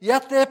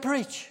 yet they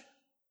preach.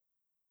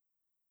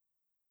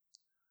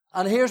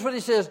 And here's what he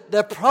says,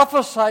 they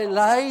prophesy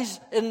lies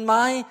in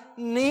my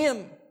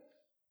name.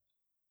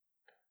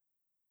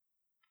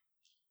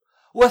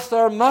 With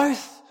their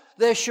mouth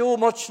they show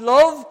much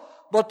love,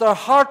 but their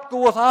heart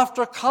goeth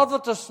after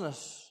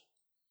covetousness.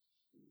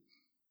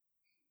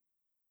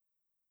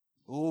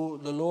 Oh,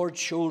 the Lord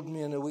showed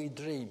me in a wee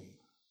dream.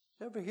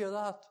 You ever hear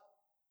that?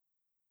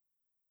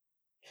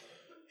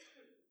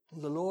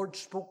 The Lord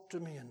spoke to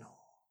me,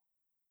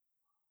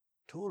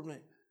 Told me.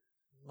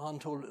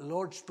 The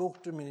Lord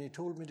spoke to me and he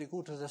told me to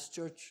go to this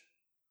church.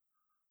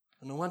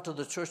 And I went to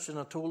the church and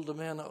I told the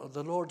man,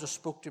 the Lord just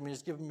spoke to me,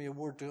 he's given me a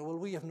word to go. Well,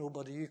 we have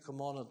nobody, you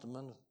come on at the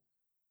minute.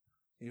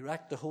 He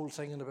wrecked the whole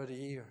thing in about a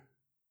year.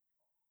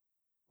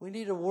 We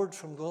need a word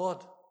from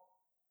God.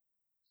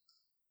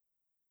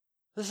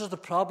 This is the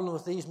problem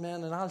with these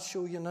men, and I'll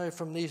show you now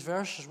from these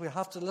verses. We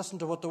have to listen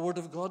to what the Word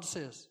of God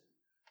says.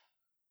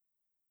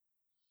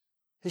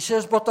 He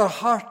says, but their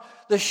heart,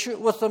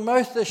 with the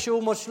mouth they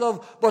show much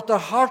love, but their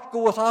heart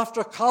goeth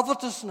after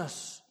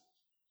covetousness.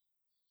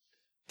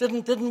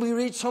 Didn't we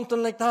read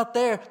something like that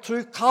there?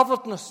 Through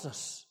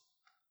covetousness.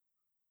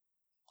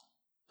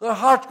 Their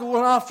heart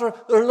going after,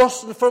 they're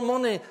lusting for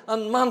money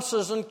and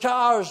manses and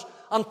cars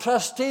and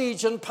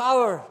prestige and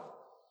power.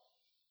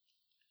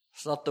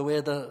 It's not the way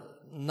the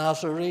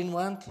Nazarene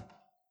went.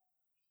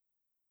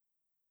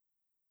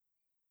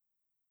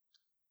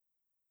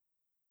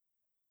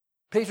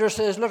 Peter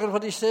says, look at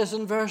what he says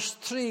in verse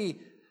 3.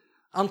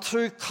 And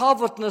through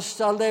covetousness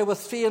shall they with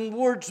feigned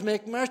words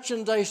make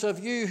merchandise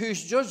of you,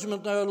 whose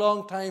judgment now a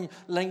long time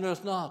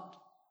lingereth not.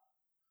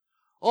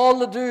 All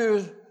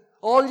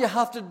you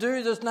have to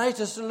do this night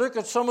is to look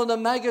at some of the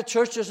mega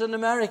churches in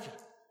America.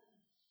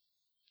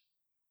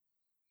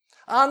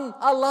 And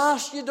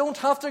alas, you don't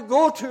have to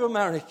go to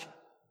America.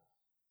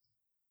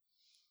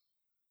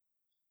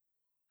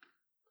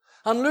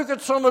 And look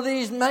at some of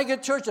these mega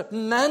churches.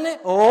 Many,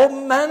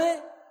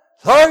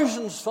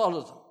 thousands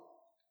follow them.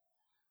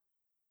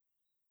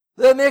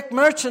 They make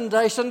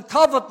merchandise and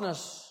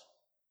covetousness.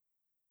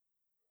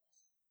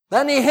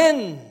 Benny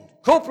Hinn,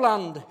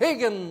 Copeland,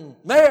 Hagen,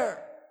 Mayer,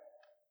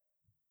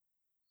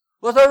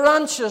 with their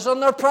ranches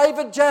and their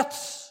private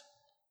jets.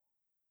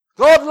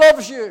 God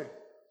loves you.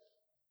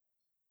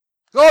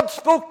 God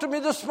spoke to me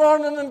this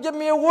morning and gave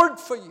me a word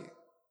for you.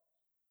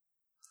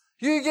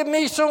 You give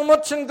me so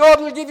much and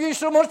God will give you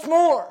so much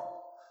more.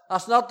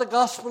 That's not the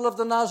gospel of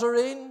the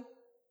Nazarene.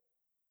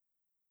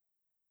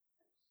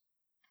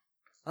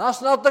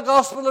 That's not the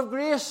gospel of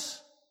grace.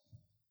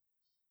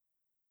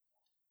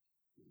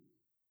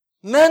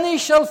 Many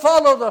shall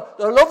follow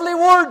their lovely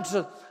words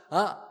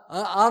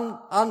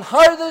and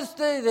how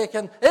they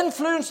can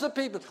influence the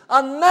people,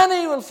 and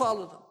many will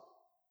follow them.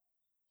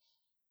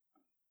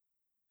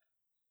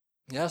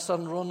 Yes,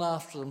 and run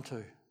after them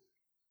too.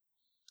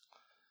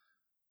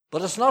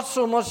 But it's not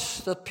so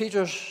much that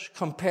Peter's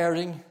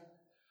comparing,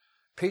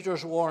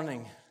 Peter's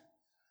warning,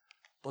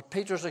 but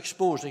Peter's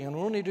exposing, and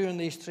we're only doing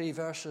these 3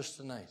 verses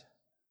tonight.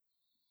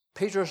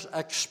 Peter's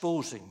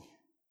exposing.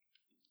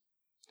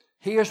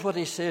 Here's what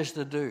he says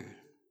to do.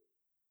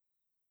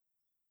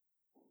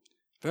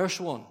 Verse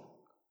 1.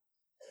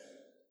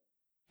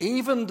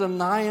 Even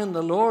denying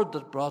the Lord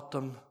that brought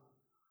them,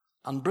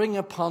 and bring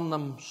upon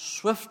them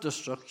swift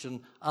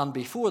destruction. And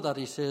before that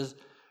he says,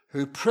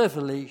 who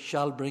privily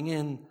shall bring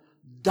in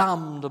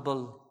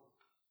damnable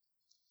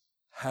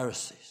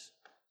heresies.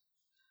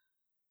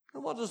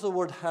 Now, what does the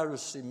word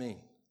heresy mean?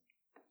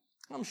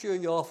 I'm sure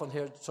you often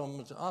hear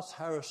someone say, that's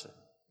heresy.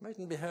 It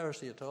mightn't be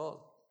heresy at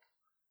all.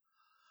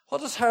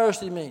 What does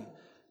heresy mean?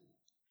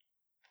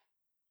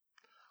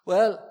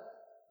 Well,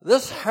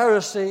 this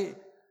heresy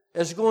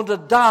is going to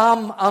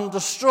damn and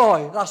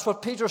destroy. That's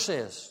what Peter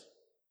says.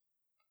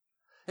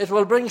 It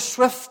will bring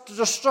swift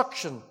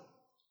destruction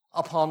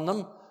upon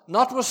them,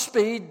 not with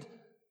speed,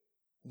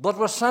 but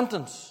with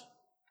sentence.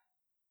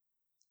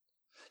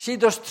 See,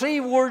 there's 3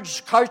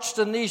 words couched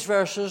in these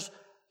verses.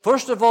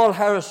 First of all,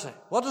 heresy.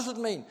 What does it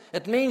mean?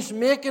 It means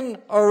making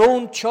our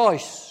own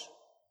choice.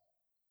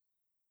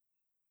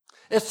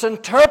 It's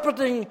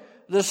interpreting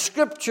the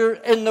Scripture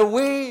in the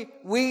way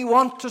we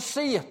want to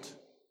see it.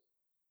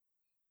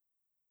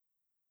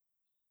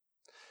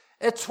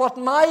 It's what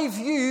my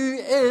view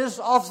is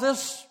of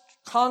this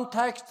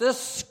context, this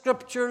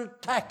Scripture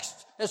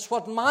text. It's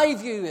what my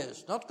view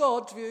is, not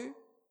God's view.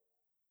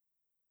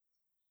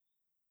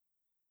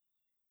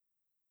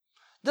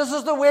 This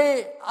is the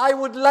way I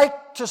would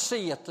like to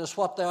see it, is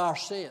what they are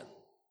saying.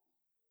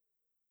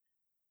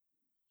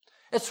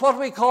 It's what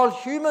we call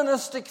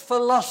humanistic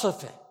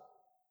philosophy.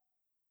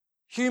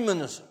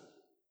 Humanism.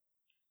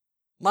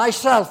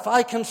 Myself,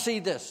 I can see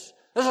this.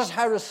 This is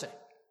heresy.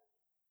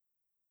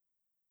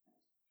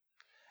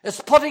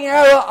 It's putting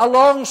error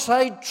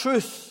alongside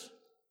truth.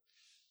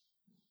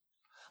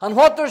 And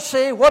what they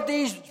say, what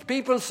these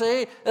people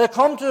say, they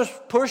come to a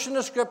portion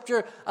of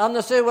Scripture and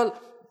they say, well,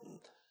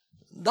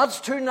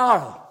 that's too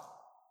narrow.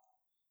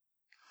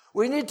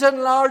 We need to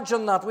enlarge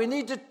on that. We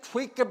need to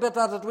tweak a bit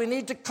at it. We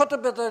need to cut a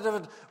bit out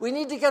of it. We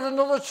need to get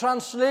another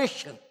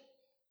translation.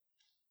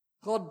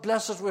 God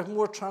bless us with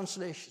more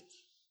translations.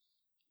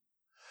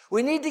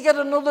 We need to get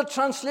another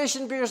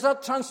translation because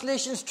that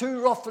translation's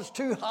too rough, it's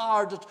too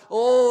hard.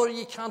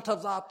 You can't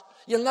have that.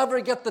 You'll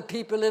never get the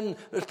people in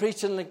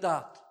preaching like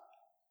that.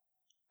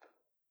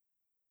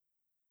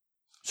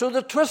 So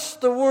they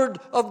twist the Word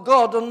of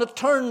God and they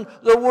turn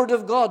the Word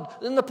of God.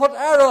 Then they put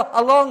error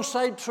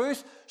alongside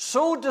truth,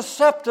 so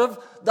deceptive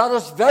that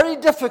it's very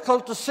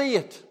difficult to see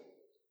it.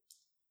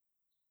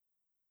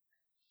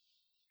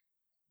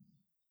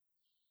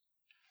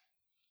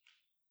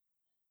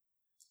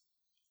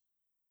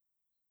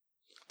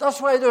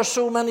 That's why there's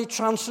so many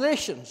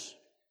translations.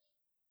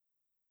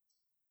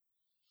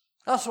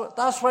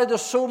 That's why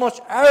there's so much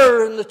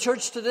error in the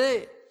church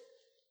today.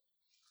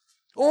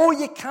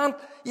 You can't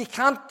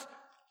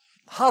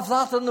have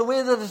that in the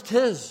way that it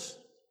is.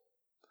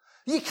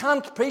 You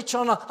can't preach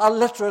on a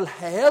literal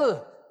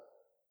hell.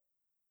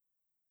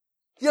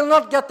 You'll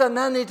not get the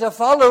many to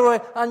follow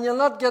it, and you'll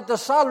not get the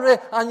salary,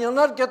 and you'll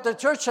not get the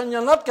church, and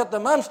you'll not get the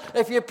manse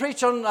if you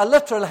preach on a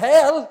literal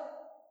hell.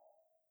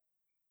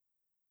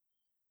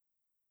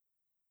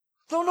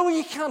 No,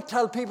 you can't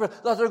tell people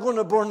that they're going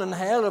to burn in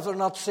hell if they're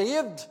not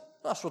saved.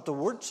 That's what the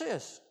Word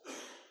says.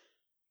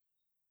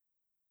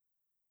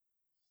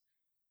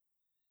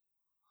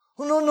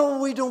 No,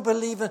 we don't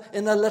believe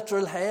in a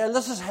literal hell.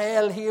 This is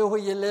hell here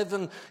where you live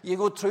and you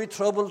go through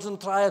troubles and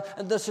trials,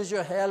 and this is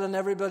your hell and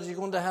everybody's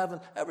going to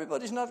heaven.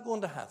 Everybody's not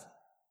going to heaven,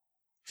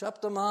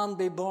 except a man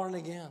be born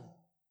again.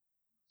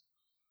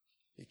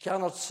 You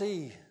cannot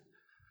see,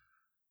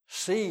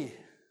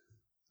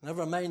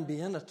 never mind be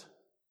in it.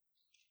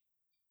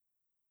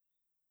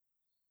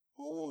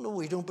 No,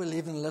 we don't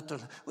believe in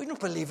we don't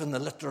believe in the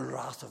literal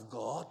wrath of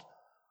God.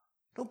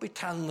 Don't be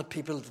telling the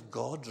people that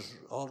God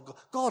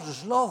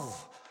is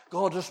love.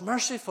 God is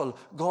merciful.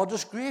 God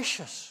is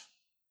gracious.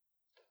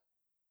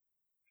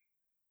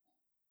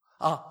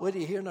 Wait do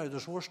you hear now?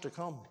 There's worse to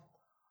come.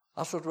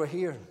 That's what we're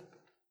hearing.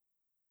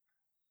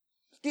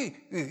 You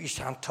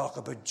can't talk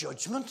about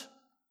judgment.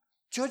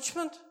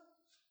 Judgment?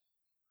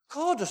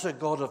 God is a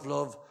God of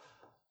love.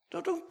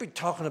 Don't be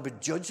talking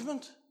about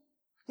judgment.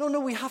 No,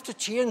 we have to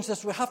change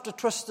this. We have to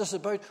twist this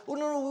about.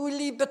 No, we'll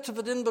leave bits of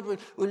it in, but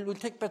we'll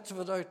take bits of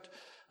it out,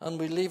 and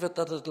we'll leave it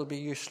that it'll be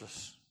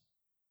useless.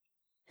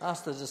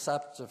 That's the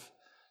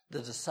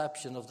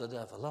deception of the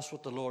devil. That's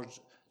what the Lord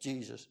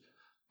Jesus,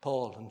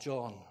 Paul and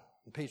John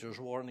and Peter is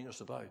warning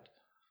us about.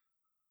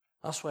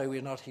 That's why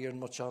we're not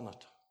hearing much on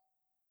it.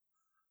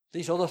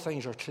 These other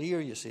things are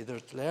clear, you see.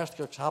 There's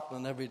earthquakes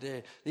happening every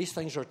day. These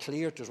things are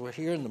clear to us. We're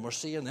hearing them. We're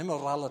seeing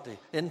immorality,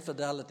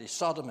 infidelity,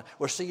 sodomy.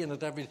 We're seeing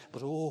it every day.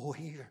 But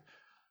here.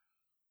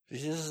 You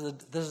see,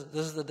 this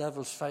is the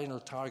devil's final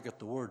target,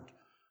 the Word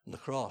and the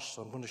cross.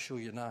 So I'm going to show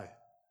you now.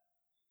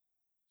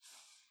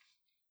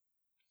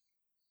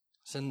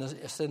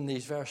 It's in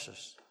these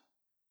verses.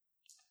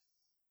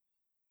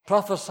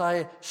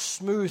 Prophesy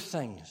smooth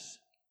things.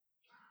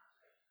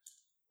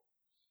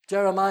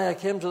 Jeremiah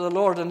came to the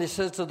Lord and he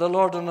says to the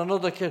Lord on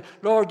another occasion,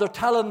 Lord, they're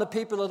telling the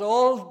people that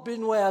all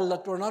been well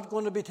that we're not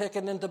going to be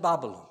taken into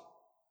Babylon.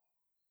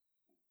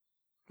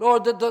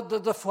 Lord,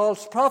 the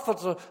false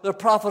prophets, the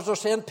prophets are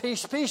saying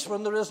peace, peace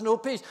when there is no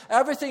peace.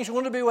 Everything's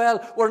going to be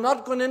well. We're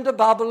not going into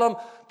Babylon.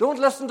 Don't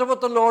listen to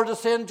what the Lord is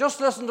saying. Just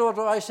listen to what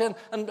I'm saying.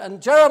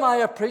 And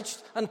Jeremiah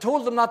preached and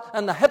told them that,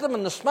 and they hit him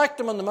and they smacked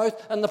him in the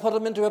mouth and they put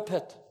him into a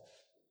pit.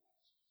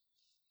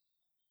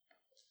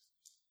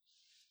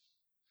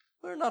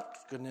 We're not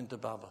going into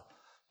Babylon.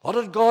 What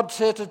did God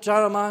say to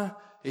Jeremiah?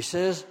 He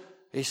says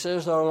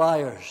they're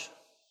liars.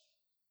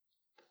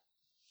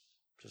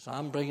 He says,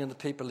 I'm bringing the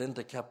people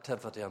into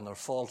captivity and they're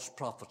false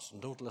prophets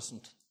and don't listen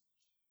to them.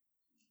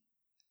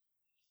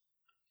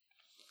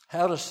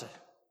 Heresy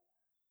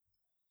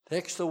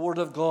takes the word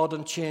of God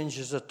and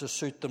changes it to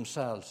suit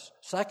themselves.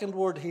 Second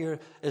word here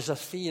is a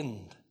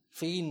fiend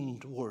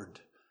word.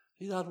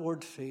 See that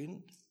word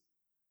fiend?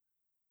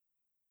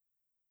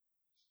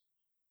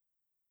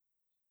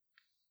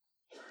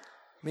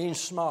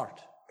 Means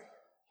smart,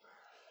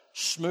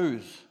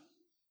 smooth,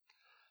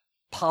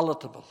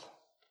 palatable,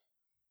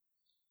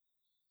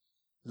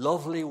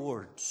 lovely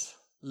words,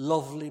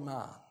 lovely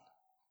man,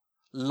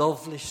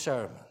 lovely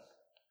sermon.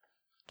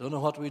 Don't know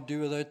what we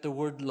do without the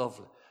word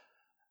lovely.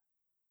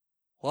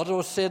 What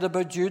was said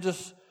about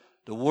Judas?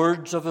 The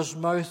words of his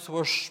mouth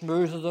were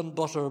smoother than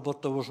butter,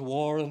 but there was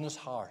war in his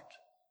heart.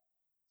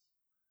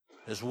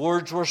 His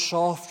words were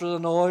softer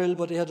than oil,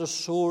 but he had a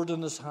sword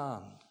in his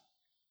hand.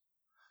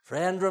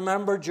 Friend,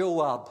 remember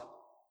Joab.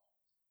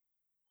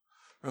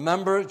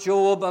 Remember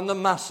Joab and the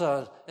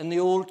Massa in the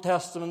Old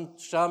Testament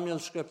Samuel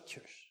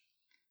scriptures.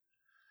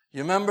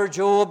 You remember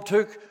Joab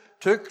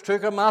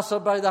took Amasa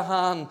by the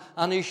hand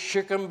and he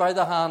shook him by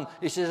the hand.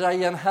 He says, are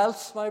you in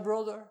health, my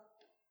brother?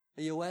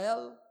 Are you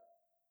well?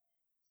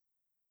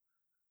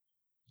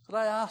 Could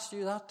I ask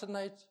you that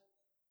tonight?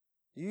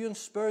 Are you in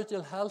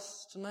spiritual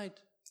health tonight?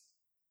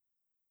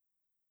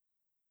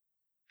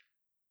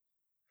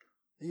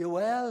 Are you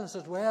well? Is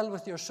it well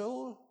with your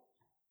soul?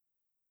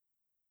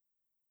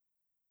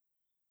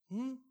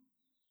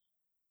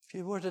 If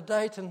you were to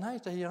die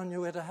tonight, are you on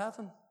your way to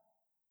heaven?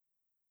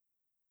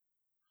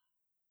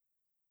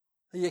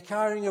 Are you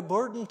carrying a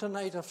burden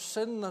tonight of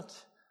sin that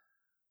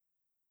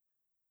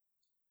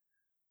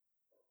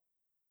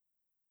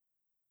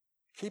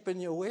keeping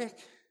you awake,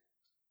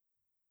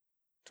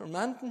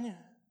 tormenting you?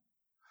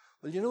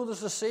 Well, you know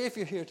there's a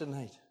Savior here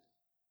tonight.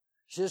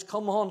 He says,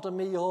 "Come unto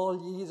me, all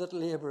ye that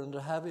labour and are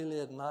heavy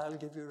laden, I'll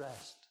give you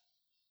rest."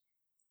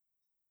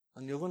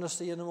 And you're going to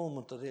see in a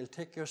moment that He'll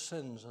take your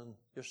sins and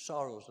your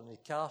sorrows and He'll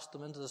cast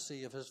them into the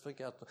sea of His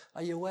forgetfulness.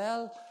 Are you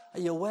well? Are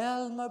you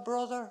well, my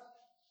brother?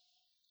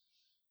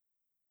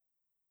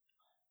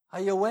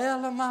 Are you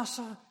well,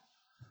 Amasa?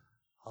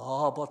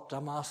 Oh, but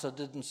Amasa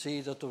didn't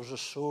see that there was a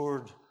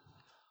sword.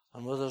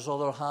 And with his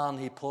other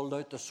hand, he pulled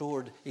out the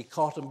sword. He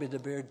caught him by the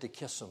beard to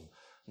kiss him.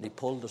 And he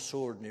pulled the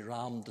sword and he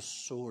rammed the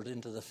sword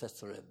into the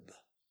fifth rib.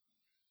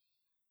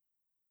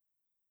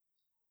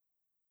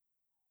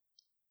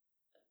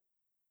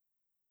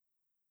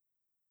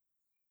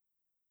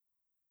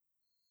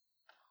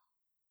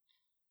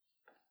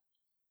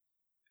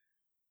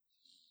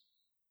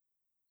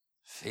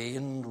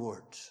 Feigned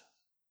words.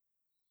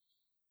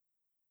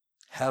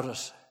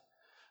 Heresy.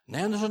 And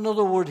then there's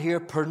another word here,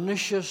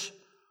 pernicious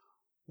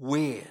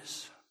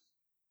ways.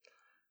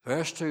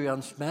 Verse 2,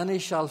 and many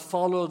shall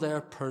follow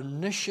their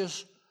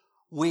pernicious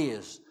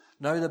ways.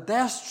 Now the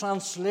best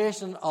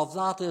translation of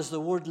that is the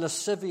word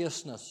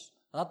lasciviousness.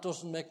 That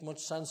doesn't make much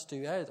sense to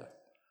you either.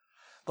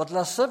 But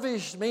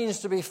lascivious means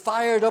to be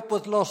fired up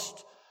with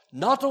lust.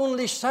 Not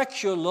only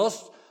sexual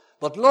lust,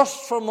 but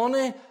lust for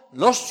money,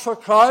 lust for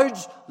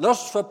crowds,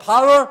 lust for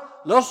power,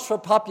 lust for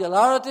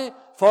popularity,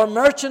 for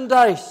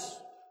merchandise.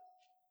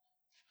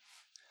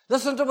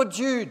 Listen to what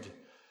Jude,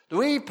 the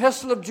wee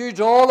epistle of Jude's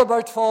all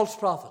about false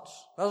prophets.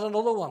 There's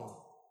another one.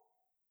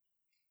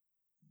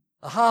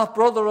 The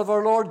half-brother of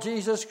our Lord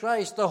Jesus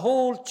Christ. The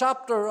whole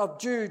chapter of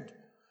Jude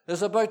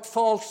is about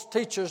false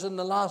teachers in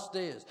the last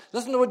days.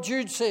 Listen to what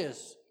Jude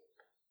says.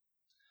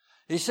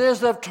 He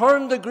says they've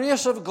turned the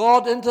grace of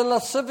God into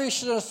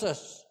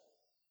lasciviousness.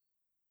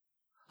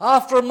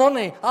 After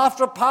money,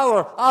 after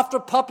power, after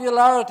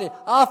popularity,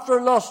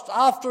 after lust,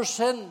 after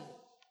sin.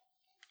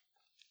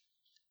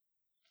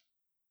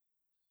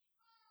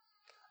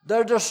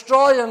 They're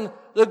destroying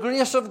the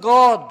grace of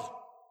God.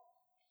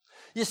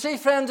 You see,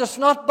 friends, it's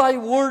not by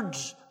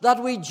words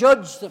that we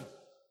judge them.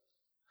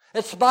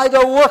 It's by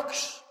their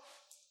works.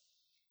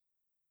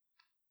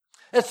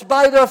 It's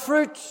by their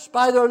fruits,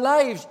 by their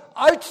lives,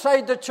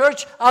 outside the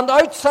church and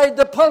outside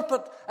the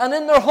pulpit and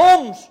in their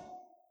homes,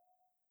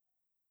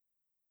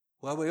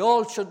 where we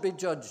all should be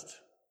judged,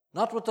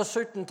 not with the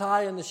suit and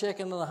tie and the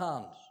shaking of the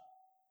hands.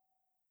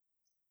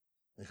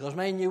 Because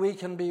mind you, we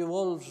can be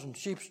wolves in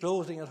sheep's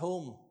clothing at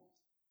home.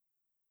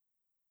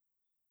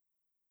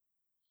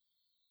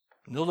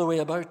 Another way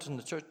about in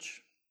the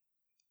church.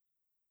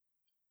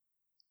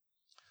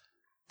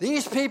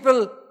 These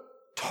people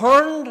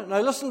turned, now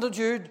listen to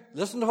Jude,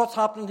 listen to what's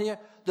happening here.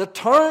 They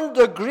turned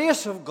the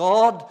grace of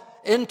God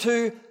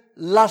into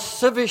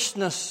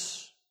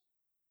lasciviousness,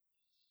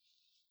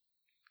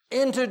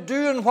 into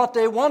doing what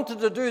they wanted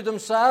to do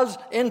themselves,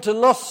 into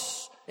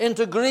lust,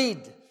 into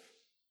greed.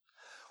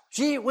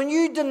 See, when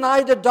you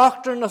deny the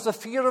doctrine of the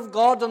fear of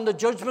God and the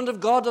judgment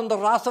of God and the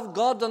wrath of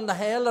God and the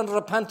hell and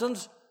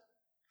repentance,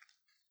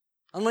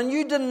 and when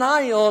you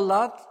deny all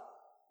that,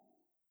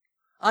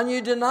 and you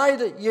deny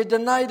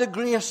the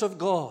grace of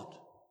God.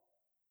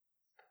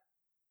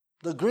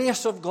 The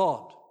grace of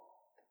God.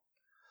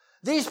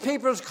 These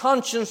people's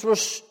consciences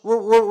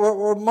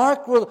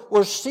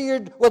were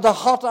seared with a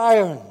hot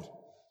iron.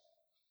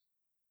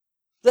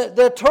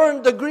 They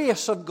turned the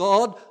grace of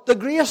God, the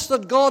grace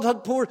that God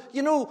had poured.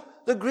 You know,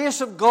 the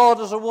grace of God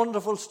is a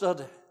wonderful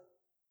study.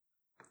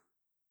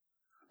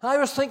 I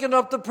was thinking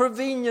of the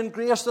prevenient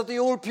grace that the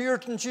old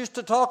Puritans used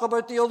to talk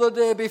about the other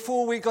day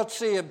before we got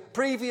saved.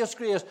 Previous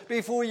grace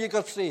before you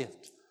got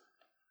saved.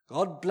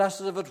 God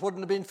bless it, if it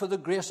wouldn't have been for the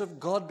grace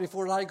of God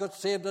before I got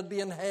saved, I'd be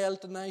in hell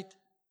tonight.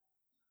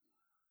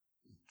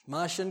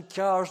 Smashing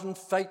cars and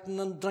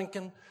fighting and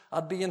drinking.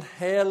 I'd be in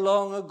hell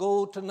long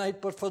ago tonight,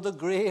 but for the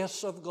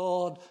grace of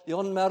God, the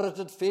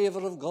unmerited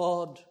favor of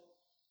God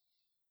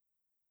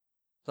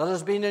that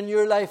has been in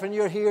your life, and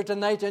you're here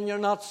tonight and you're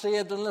not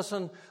saved. And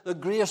listen, the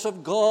grace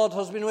of God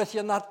has been with you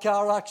in that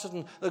car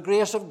accident. The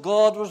grace of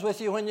God was with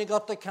you when you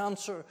got the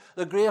cancer.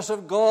 The grace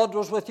of God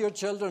was with your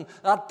children.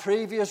 That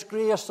previous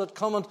grace that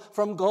cometh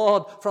from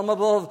God, from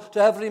above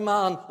to every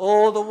man.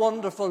 Oh, the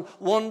wonderful,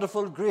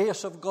 wonderful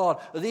grace of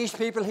God. These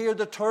people here,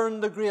 they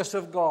turned the grace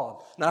of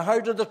God. Now, how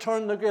did they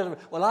turn the grace of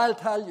God? Well, I'll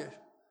tell you.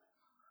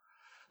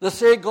 They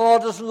say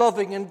God is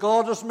loving and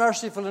God is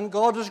merciful and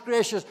God is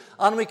gracious,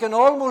 and we can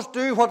almost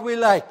do what we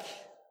like.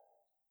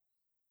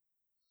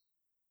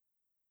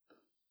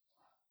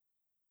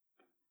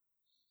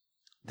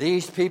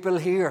 These people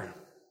here,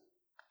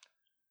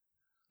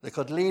 They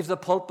could leave the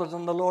pulpit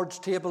and the Lord's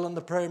table and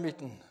the prayer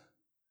meeting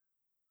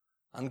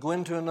and go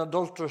into an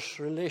adulterous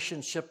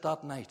relationship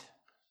that night.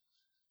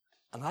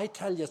 And I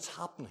tell you, it's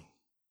happening.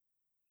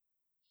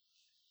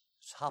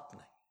 It's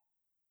happening.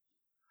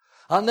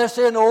 And they're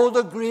saying, oh,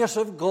 the grace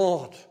of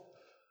God.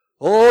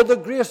 Oh, the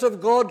grace of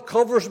God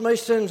covers my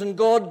sins, and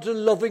God's a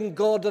loving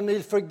God, and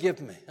He'll forgive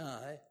me.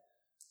 Aye.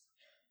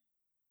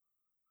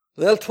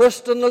 They'll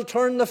twist and they'll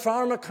turn the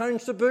farm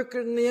accounts, the book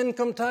and the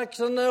income tax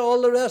and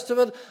all the rest of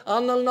it,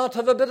 and they'll not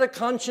have a bit of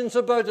conscience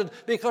about it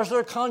because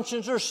their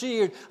conscience are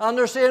seared. And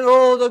they're saying,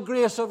 oh, the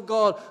grace of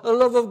God, the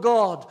love of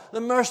God,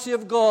 the mercy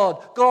of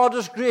God. God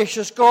is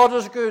gracious, God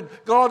is good,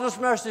 God is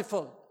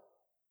merciful.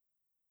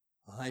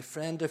 My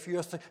friend, if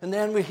you're and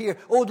then we hear,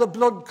 oh, the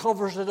blood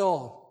covers it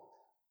all.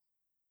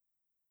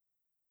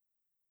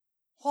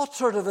 What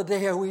sort of a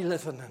day are we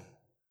living in?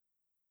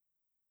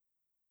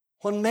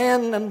 When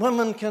men and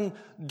women can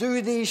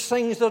do these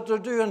things that they're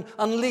doing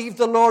and leave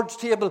the Lord's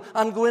table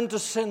and go into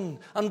sin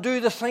and do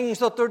the things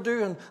that they're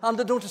doing, and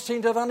they don't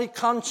seem to have any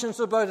conscience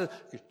about it.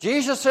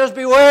 Jesus says,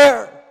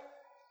 beware.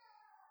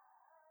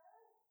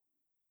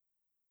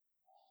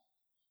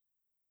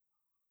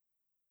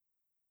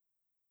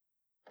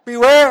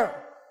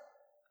 Beware.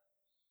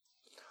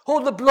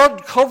 Oh, the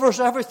blood covers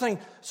everything.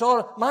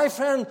 So, my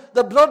friend,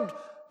 the blood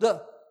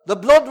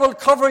will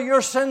cover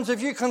your sins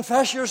if you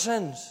confess your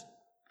sins.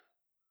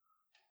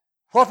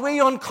 What we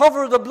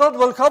uncover, the blood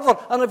will cover.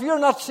 And if you're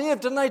not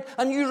saved tonight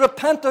and you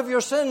repent of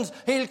your sins,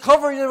 He'll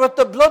cover you with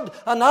the blood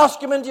and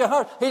ask Him into your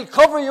heart. He'll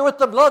cover you with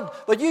the blood.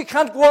 But you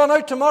can't go on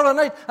out tomorrow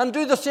night and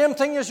do the same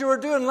thing as you were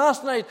doing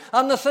last night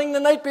and the thing the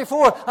night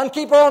before and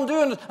keep on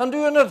doing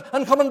it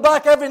and coming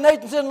back every night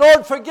and saying,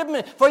 Lord, forgive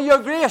me for your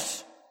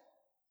grace.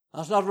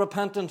 That's not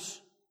repentance.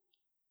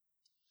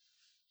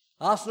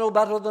 That's no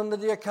better than the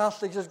dear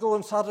Catholics is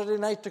going Saturday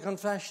night to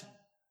confession.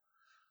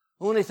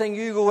 Only thing,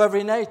 you go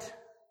every night.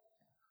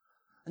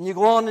 And you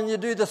go on and you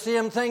do the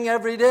same thing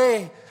every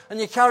day. And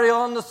you carry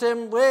on the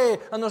same way.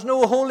 And there's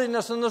no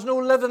holiness and there's no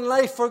living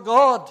life for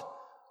God.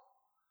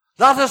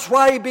 That is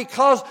why,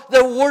 because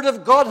the Word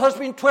of God has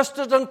been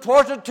twisted and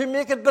thwarted to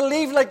make it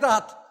believe like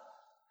that.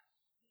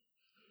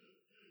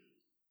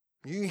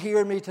 You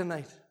hear me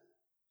tonight.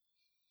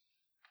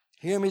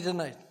 Hear me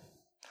tonight.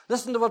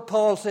 Listen to what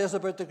Paul says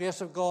about the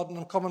grace of God, and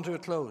I'm coming to a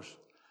close.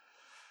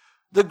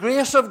 The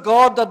grace of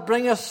God that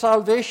bringeth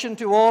salvation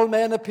to all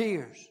men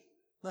appears.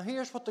 Now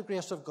here's what the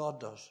grace of God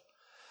does.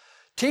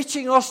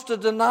 Teaching us to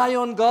deny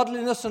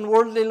ungodliness and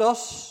worldly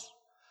lusts,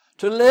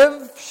 to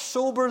live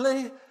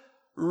soberly,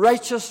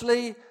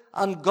 righteously,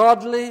 and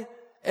godly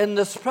in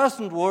this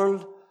present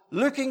world,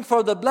 looking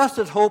for the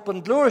blessed hope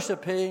and glorious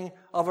appearing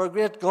of our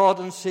great God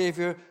and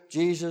Savior,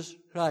 Jesus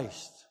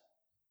Christ.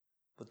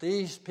 But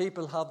these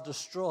people have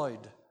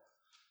destroyed.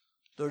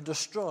 They're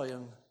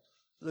destroying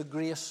the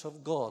grace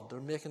of God. They're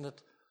making it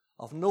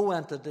of no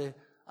entity,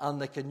 and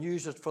they can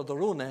use it for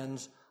their own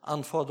ends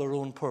and for their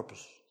own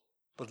purpose.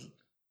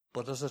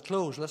 But as a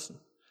close, listen.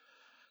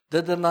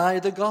 They deny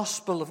the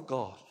gospel of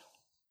God.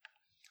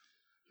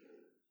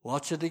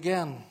 Watch it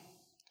again.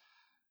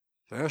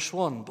 Verse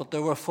 1, but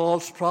there were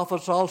false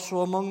prophets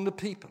also among the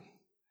people,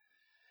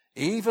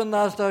 even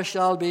as there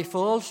shall be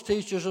false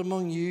teachers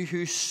among you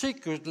who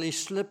secretly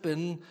slip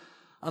in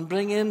and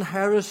bring in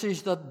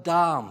heresies that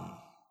damn.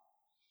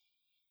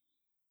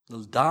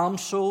 They'll damn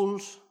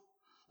souls,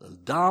 they'll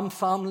damn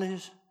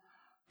families,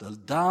 they'll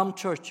damn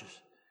churches,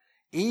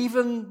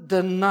 even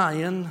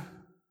denying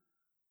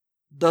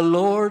the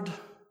Lord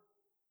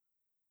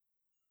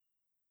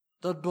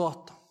that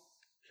bought them.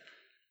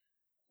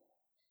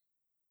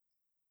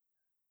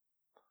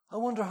 I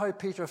wonder how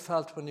Peter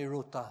felt when he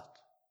wrote that.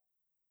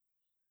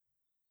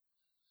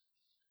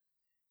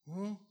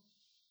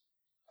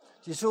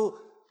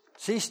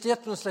 See,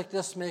 statements like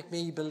this make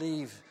me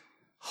believe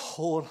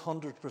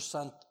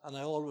 100%, and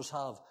I always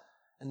have,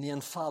 in the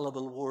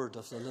infallible word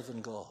of the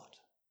living God.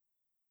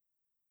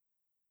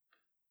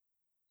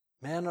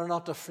 Men are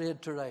not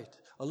afraid to write.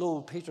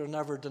 Although Peter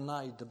never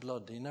denied the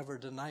blood, he never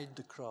denied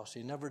the cross,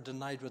 he never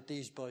denied what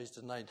these boys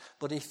denied,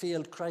 but he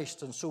failed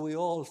Christ, and so we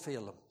all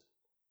fail him.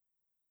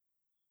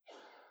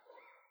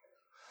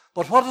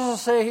 But what does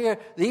it say here?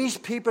 These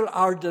people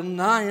are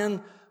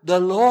denying the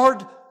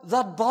Lord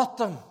that bought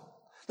them.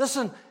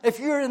 Listen, if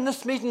you're in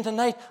this meeting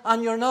tonight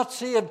and you're not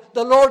saved,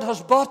 the Lord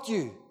has bought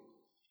you.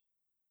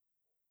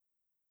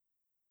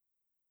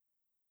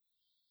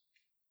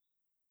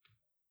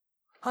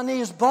 And He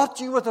has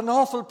bought you with an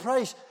awful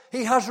price.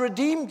 He has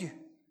redeemed you.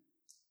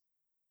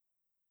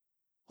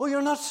 Oh,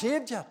 you're not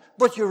saved yet,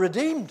 but you're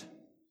redeemed.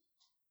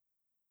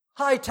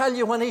 I tell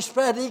you, when He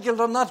spread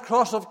eagle on that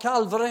cross of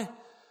Calvary,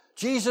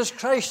 Jesus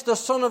Christ, the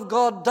Son of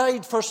God,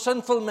 died for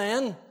sinful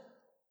men.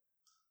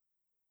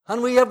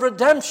 And we have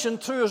redemption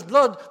through His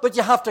blood, but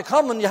you have to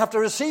come and you have to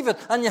receive it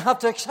and you have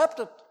to accept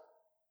it.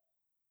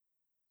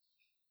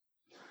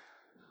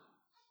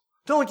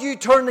 Don't you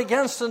turn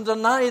against and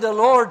deny the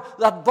Lord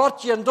that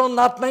bought you and done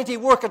that mighty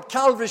work at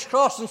Calvary's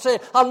cross and say,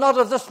 I'll not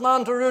have this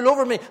man to rule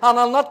over me, and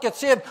I'll not get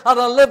saved, and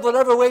I'll live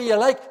whatever way you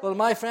like. Well,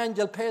 my friend,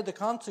 you'll pay the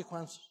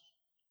consequences.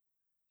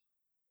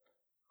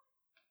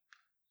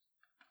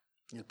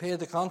 You'll pay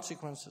the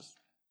consequences.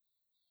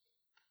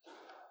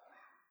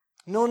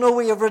 No,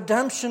 we have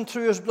redemption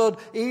through his blood,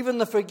 even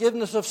the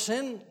forgiveness of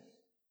sin.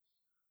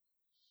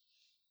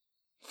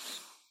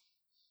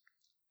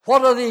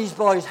 What are these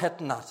boys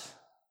hitting at?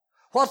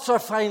 What's our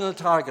final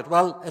target?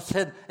 Well,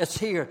 it's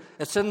here.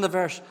 It's in the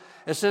verse.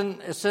 It's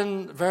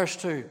in verse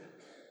 2.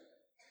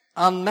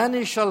 And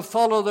many shall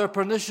follow their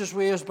pernicious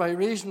ways, by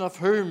reason of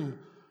whom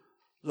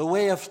the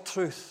way of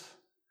truth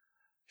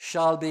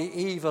shall be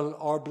evil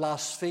or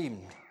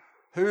blasphemed.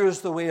 Who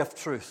is the way of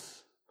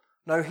truth?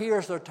 Now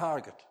here's their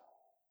target.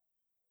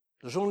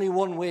 There's only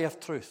one way of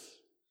truth.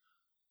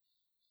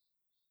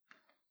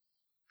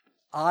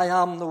 I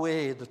am the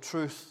way, the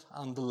truth,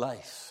 and the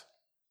life.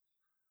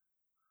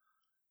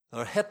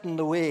 They're hitting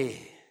the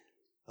way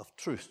of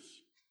truth.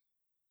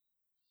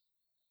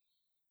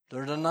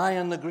 They're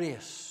denying the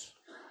grace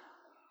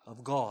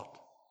of God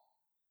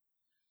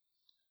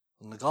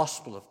and the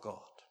gospel of God.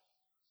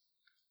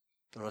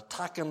 They're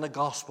attacking the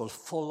gospel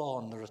full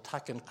on. They're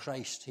attacking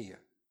Christ here.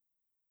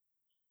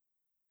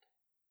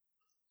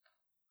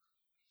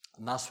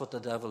 And that's what the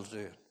devil's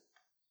doing.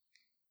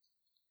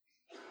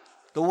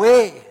 The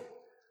way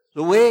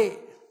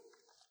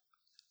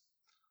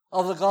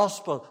of the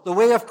gospel, the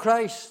way of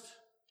Christ,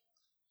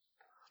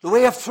 the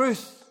way of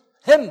truth,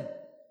 Him,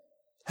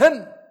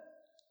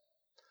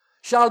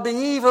 shall be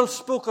evil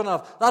spoken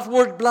of. That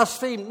word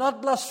blaspheme,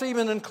 not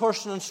blaspheming and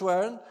cursing and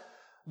swearing,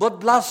 but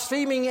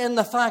blaspheming in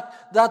the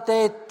fact that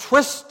they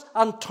twist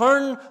and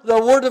turn the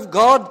word of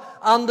God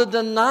and they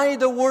deny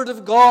the word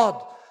of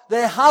God.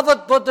 They have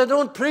it, but they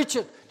don't preach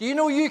it. Do you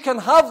know you can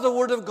have the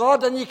word of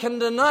God and you can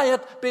deny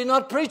it by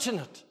not preaching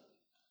it?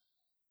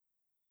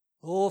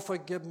 Oh,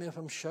 forgive me if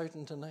I'm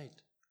shouting tonight.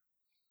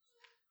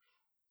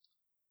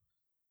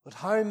 But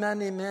how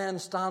many men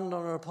stand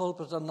on our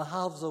pulpit and they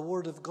have the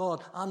word of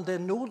God and they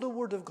know the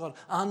word of God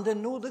and they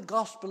know the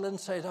gospel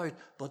inside out,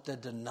 but they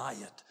deny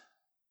it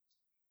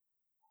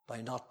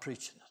by not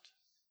preaching it.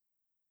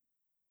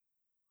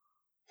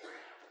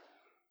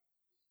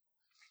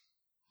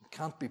 You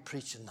can't be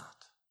preaching that.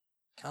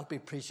 Can't be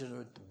preaching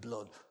about the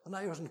blood. When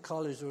I was in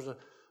college, there was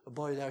a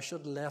boy there. I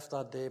should have left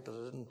that day, but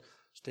I didn't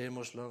stay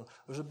much longer.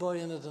 There was a boy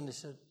in it, and he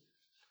said,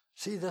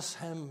 "See this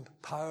hymn,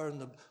 power in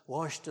the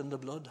washed in the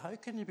blood. How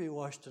can you be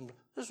washed in?"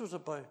 This was a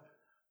boy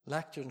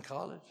lecturing in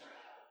college.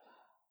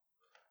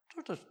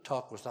 What sort of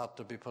talk was that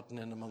to be putting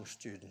in among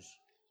students?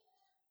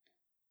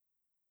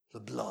 The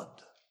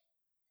blood.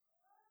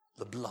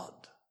 The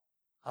blood.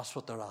 That's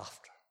what they're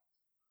after.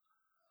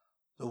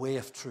 The way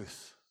of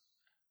truth.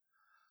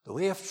 The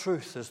way of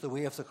truth is the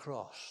way of the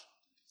cross.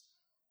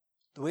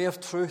 The way of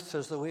truth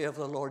is the way of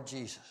the Lord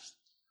Jesus.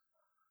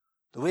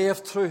 The way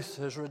of truth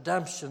is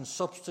redemption,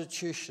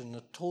 substitution,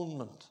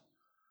 atonement.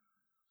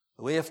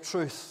 The way of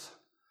truth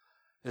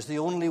is the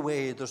only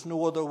way. There's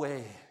no other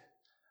way.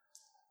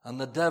 And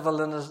the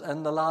devil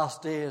in the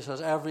last days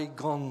has every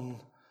gun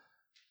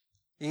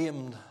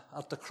aimed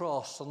at the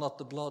cross and at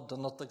the blood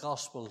and at the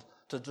gospel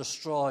to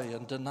destroy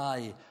and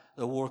deny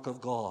the work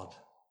of God.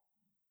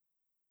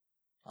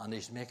 And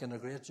he's making a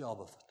great job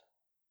of it.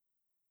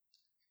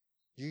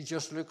 You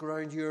just look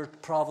around your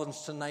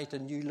province tonight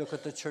and you look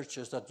at the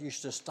churches that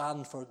used to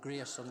stand for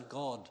grace and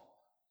God.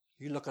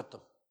 You look at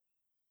them.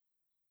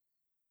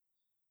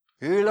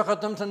 You look at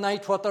them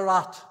tonight, what they're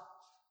at.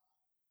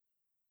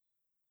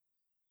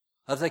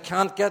 If they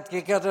can't get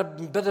a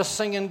bit of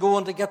singing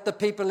going to get the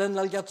people in,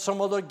 they'll get some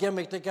other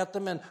gimmick to get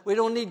them in. We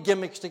don't need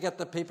gimmicks to get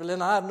the people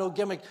in. I have no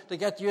gimmick to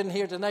get you in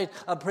here tonight.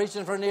 I'm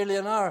preaching for nearly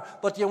an hour,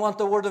 but you want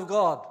the Word of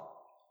God.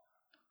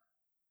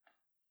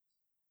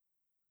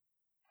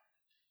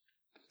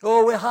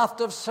 Oh, we have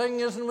to have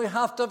singers and we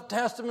have to have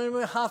testimony and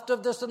we have to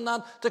have this and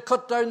that to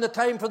cut down the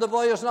time for the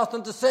boy who's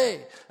nothing to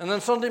say. And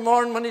then Sunday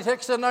morning when he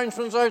takes the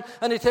announcements out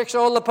and he takes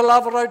all the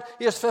palaver out,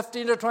 he has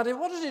 15 or 20.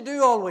 What does he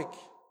do all week?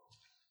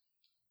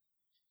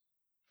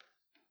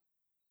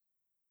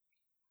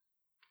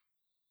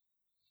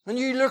 And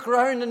you look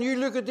around and you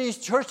look at these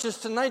churches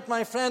tonight,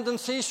 my friend, and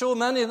see so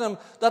many of them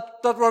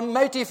that were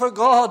mighty for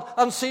God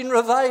and seen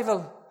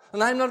revival.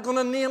 And I'm not going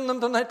to name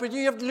them tonight, but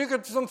you have to look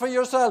at them for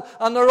yourself.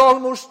 And they're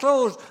almost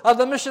closed. And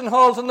the mission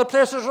halls and the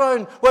places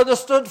around where they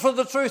stood for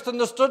the truth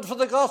and they stood for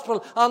the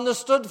gospel and they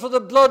stood for the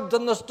blood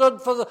and they stood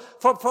for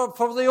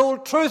the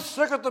old truth.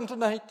 Look at them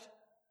tonight.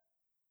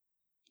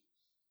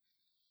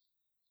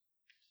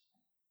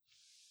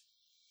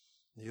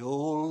 The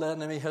old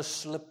enemy has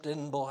slipped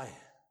in, boy,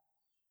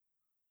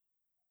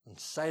 and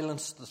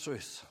silenced the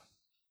truth.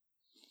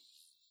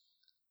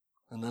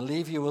 And they'll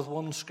leave you with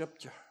one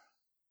scripture.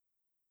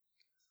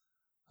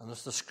 And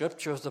it's the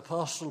scripture of the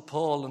Apostle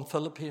Paul in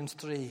Philippians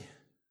 3.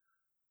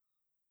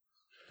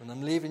 And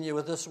I'm leaving you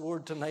with this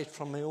word tonight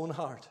from my own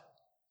heart.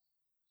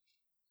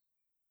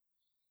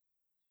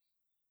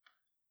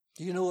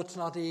 Do you know it's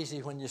not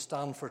easy when you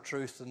stand for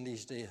truth in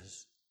these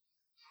days?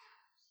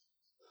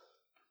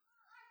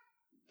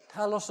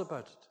 Tell us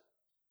about it.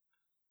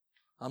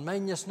 And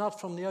mind you, it's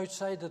not from the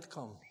outside that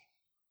comes.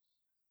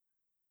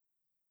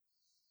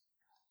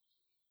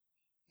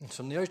 It's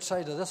from the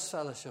outside of this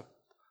fellowship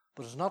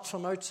But it's not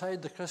from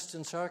outside the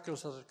Christian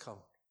circles that it comes.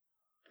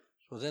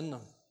 It's within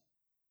them.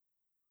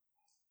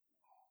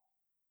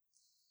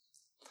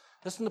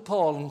 Listen to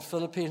Paul in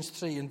Philippians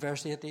 3 in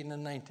verse 18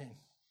 and 19.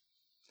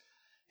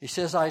 He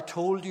says, I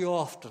told you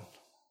often,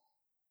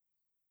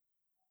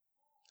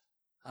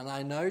 and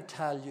I now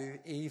tell you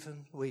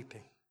even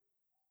weeping.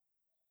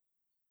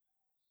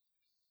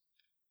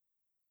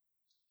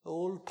 The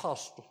old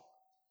apostle,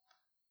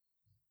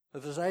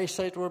 if his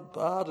eyesight were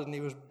bad and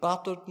he was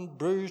battered and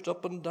bruised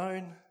up and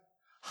down,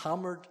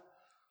 hammered,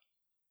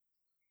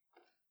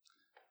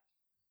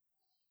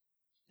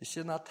 he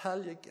said, I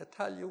tell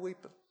you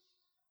weeping.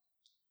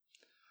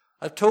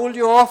 I've told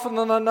you often,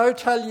 and I now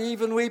tell you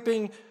even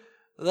weeping,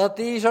 that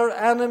these are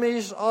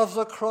enemies of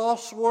the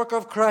cross work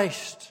of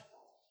Christ.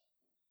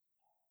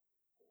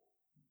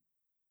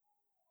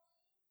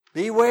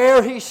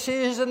 Beware, he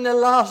says, in the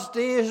last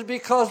days,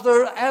 because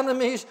they're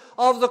enemies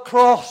of the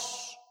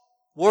cross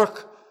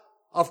work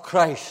of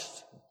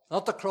Christ.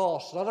 Not the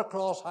cross, not a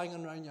cross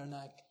hanging around your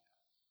neck.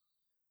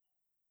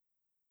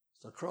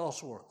 It's the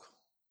cross work.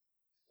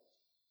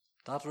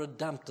 That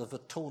redemptive,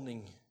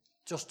 atoning,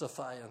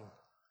 justifying,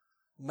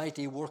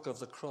 mighty work of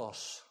the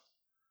cross.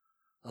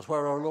 That's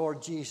where our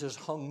Lord Jesus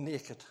hung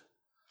naked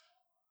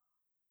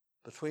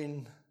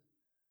between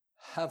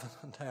heaven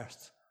and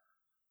earth,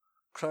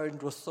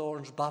 crowned with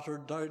thorns,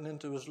 battered down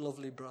into his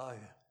lovely brow,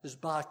 his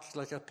back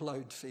like a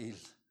ploughed field.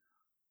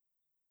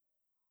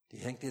 Do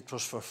you think it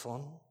was for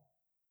fun?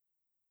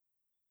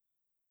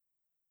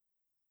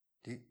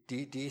 Do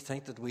you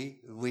think that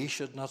we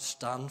should not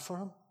stand for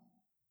him?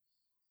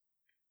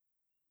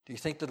 Do you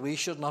think that we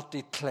should not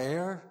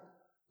declare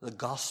the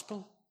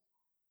gospel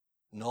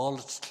in all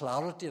its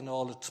clarity and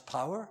all its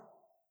power?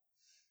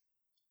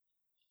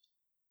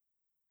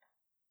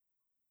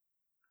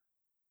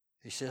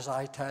 He says,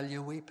 I tell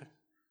you weeping.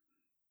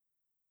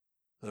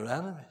 They're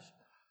enemies,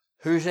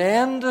 whose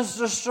end is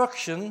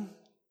destruction,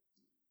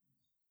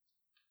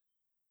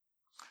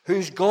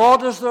 whose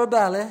God is their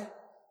belly,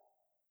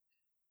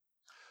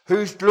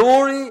 whose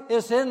glory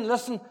is in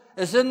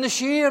the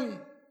shame.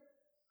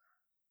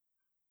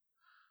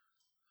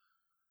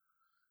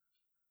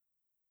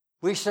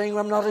 We sing,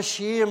 I'm not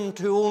ashamed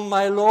to own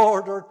my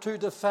Lord or to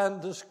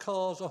defend his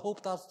cause. I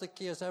hope that's the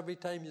case every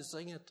time you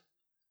sing it.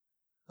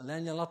 And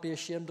then you'll not be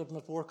ashamed of him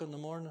at work in the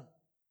morning.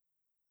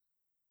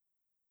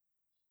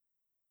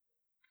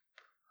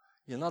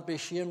 You'll not be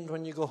ashamed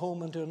when you go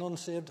home into an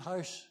unsaved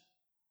house.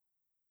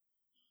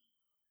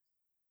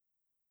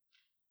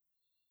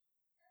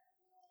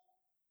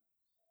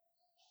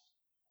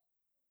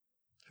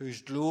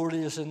 Whose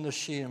glory is in the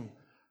shame,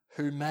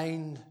 who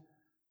mind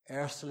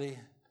earthly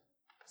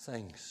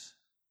things.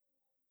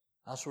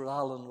 That's where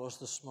Alan was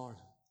this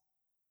morning.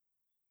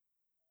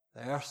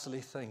 The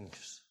earthly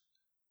things.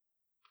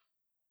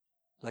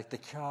 Like the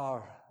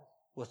car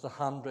with the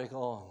handbrake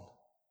on,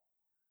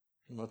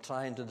 and we're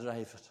trying to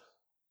drive it.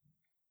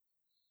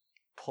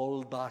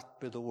 Pulled back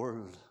by the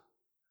world.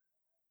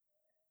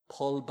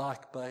 Pulled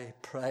back by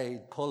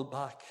pride. Pulled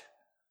back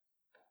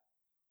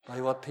by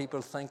what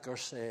people think or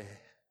say.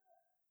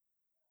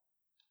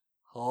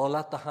 Oh,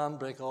 let the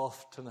handbrake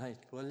off tonight,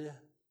 will you?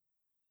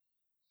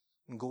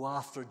 And go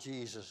after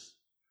Jesus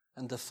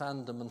and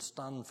defend him and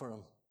stand for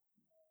him.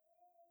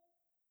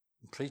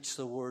 And preach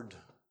the word.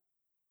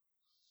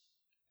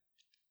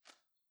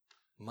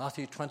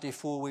 Matthew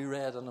 24 we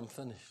read, and I'm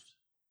finished.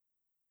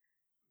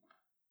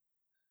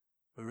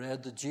 We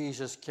read that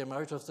Jesus came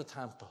out of the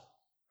temple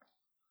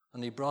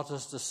and he brought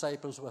his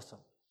disciples with him.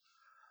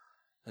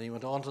 And he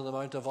went on to the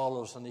Mount of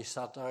Olives and he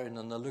sat down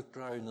and they looked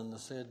round and they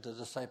said to the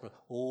disciples,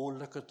 oh,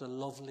 look at the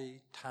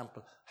lovely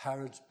temple,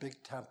 Herod's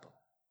big temple.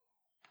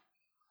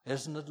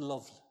 Isn't it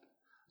lovely?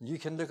 And you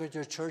can look at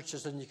your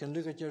churches and you can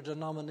look at your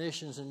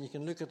denominations and you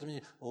can look at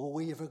them. Oh,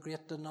 we have a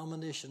great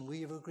denomination.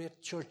 We have a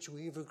great church.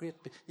 We have a great...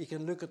 You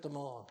can look at them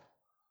all.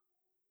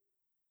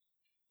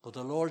 But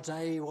the Lord's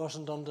eye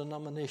wasn't on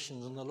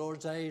denominations and the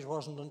Lord's eye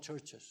wasn't on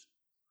churches.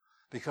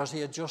 Because he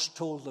had just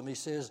told them, he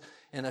says,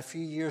 in a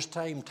few years'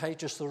 time,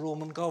 Titus, the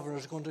Roman governor,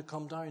 is going to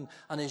come down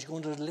and he's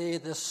going to lay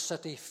this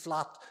city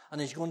flat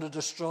and he's going to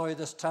destroy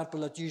this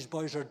temple that you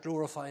boys are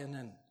glorifying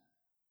in.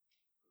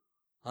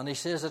 And he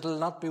says it'll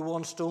not be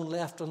one stone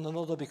left on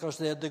another because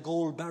they had the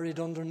gold buried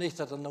underneath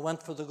it and they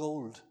went for the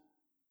gold.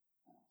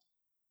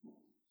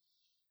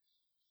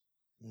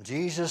 And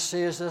Jesus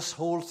says this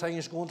whole thing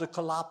is going to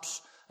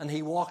collapse and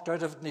he walked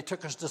out of it and he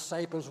took his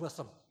disciples with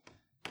him.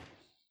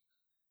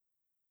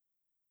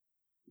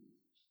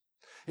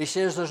 He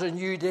says there's a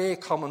new day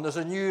coming. There's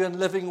a new and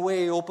living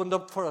way opened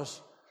up for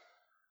us.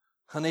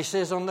 And he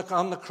says on the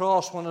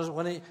cross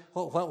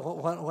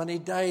when he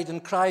died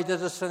and cried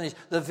it is finished,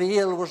 the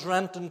veil was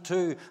rent in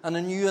two and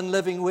a new and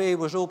living way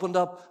was opened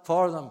up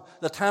for them.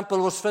 The temple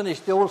was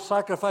finished. The old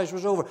sacrifice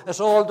was over.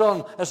 It's all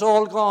done. It's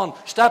all gone.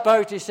 Step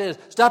out, he says.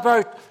 Step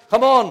out.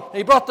 Come on.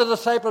 He brought the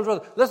disciples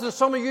with him. Listen,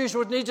 some of you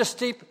would need to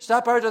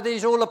step out of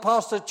these old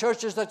apostate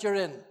churches that you're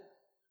in.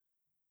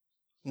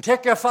 And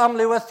take your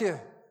family with you.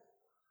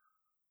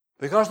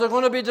 Because they're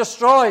going to be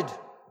destroyed.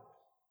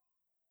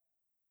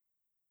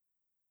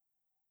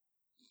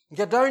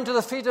 Get down to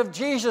the feet of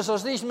Jesus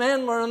as these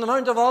men were on the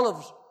Mount of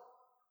Olives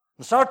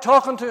and start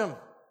talking to him.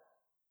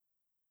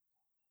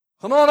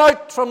 Come on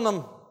out from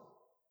them.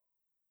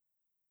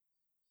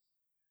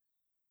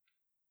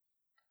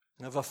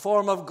 Have a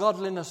form of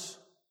godliness.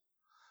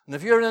 And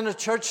if you're in a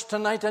church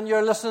tonight and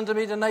you're listening to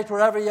me tonight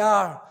wherever you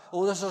are,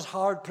 oh, this is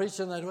hard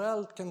preaching.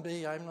 Well, it can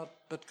be. I'm not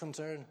a bit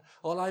concerned.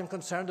 All I'm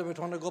concerned about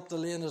when I go up the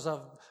lane is I've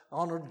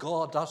honoured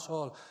God. That's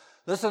all.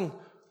 Listen.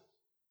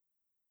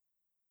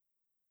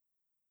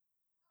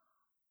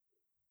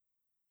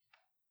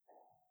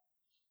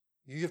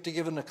 You have to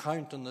give an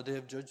account on the day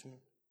of judgment.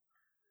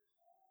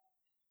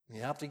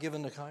 You have to give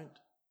an account.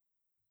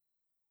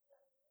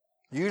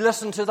 You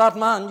listen to that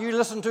man. You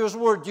listen to his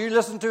word. You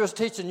listen to his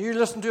teaching. You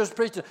listen to his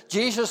preaching.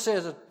 Jesus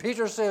says it.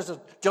 Peter says it.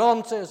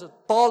 John says it.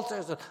 Paul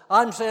says it.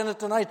 I'm saying it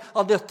tonight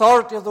on the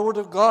authority of the word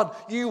of God.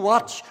 You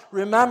watch.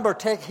 Remember.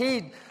 Take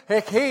heed.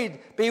 Take heed.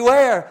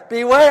 Beware.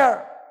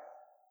 Beware.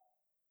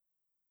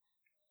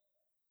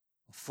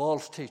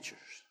 False teachers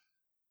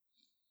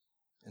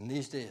in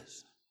these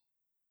days.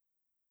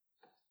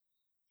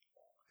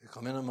 You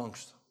come in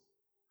amongst them.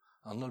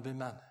 And there'll be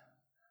many.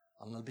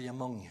 And they'll be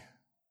among you.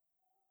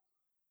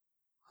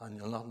 And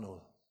you'll not know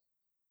them.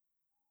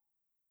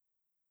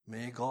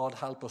 May God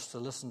help us to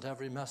listen to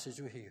every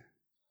message we hear.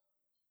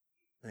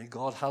 May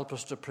God help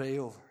us to pray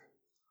over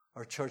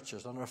our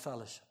churches and our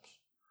fellowships.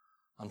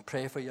 And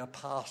pray for your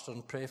pastor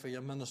and pray for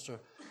your minister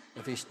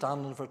if he's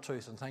standing for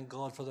truth. And thank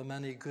God for the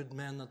many good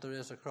men that there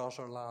is across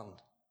our land.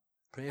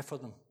 Pray for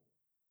them.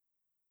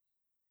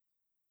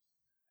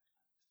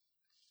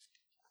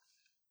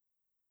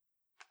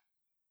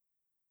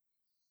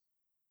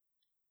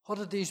 What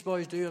did these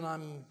boys do?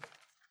 And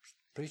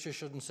preacher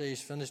shouldn't say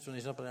he's finished when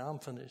he's not, but I am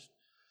finished.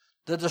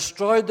 They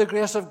destroyed the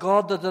grace of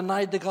God, they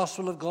denied the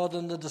gospel of God,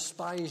 and they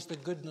despised the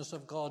goodness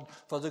of God.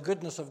 For the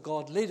goodness of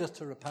God leadeth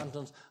to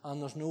repentance,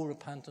 and there's no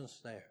repentance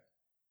there.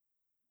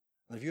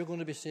 And if you're going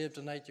to be saved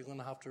tonight, you're going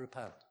to have to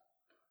repent.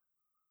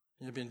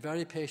 You've been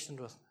very patient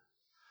with me.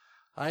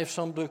 I have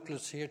some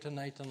booklets here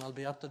tonight, and I'll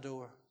be at the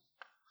door.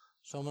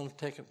 Someone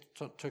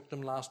took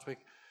them last week.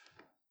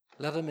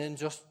 Let them in.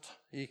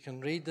 You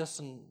can read this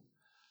and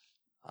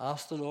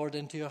ask the Lord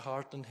into your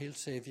heart, and he'll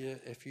save you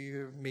if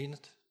you mean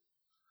it.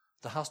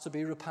 There has to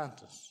be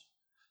repentance.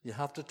 You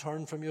have to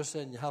turn from your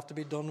sin. You have to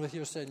be done with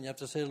your sin. You have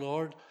to say,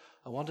 Lord,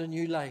 I want a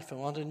new life. I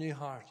want a new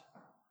heart.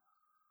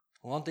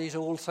 I want these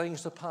old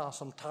things to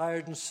pass. I'm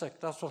tired and sick.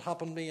 That's what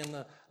happened to me in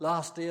the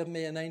last day of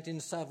May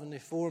 1970,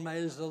 4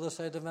 miles the other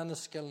side of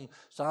Enniskillen,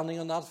 standing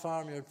on that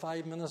farmyard,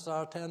 5 minutes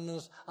or 10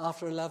 minutes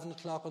after 11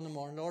 o'clock in the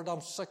morning. Lord,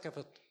 I'm sick of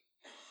it.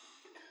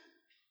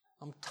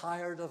 I'm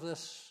tired of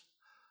this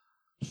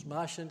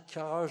smashing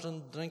cars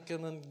and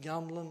drinking and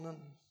gambling, and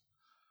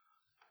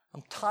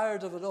I'm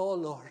tired of it all,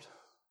 Lord.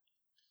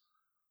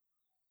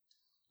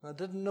 I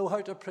didn't know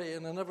how to pray,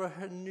 and I never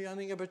knew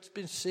anything about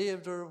being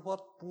saved or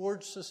what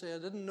words to say. I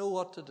didn't know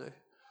what to do.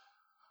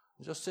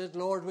 I just said,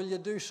 Lord, will you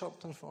do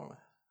something for me?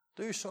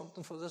 Do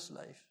something for this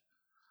life.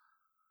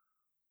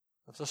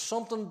 If there's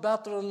something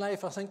better in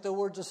life, I think the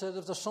words I said,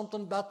 if there's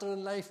something better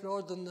in life,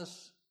 Lord, than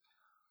this,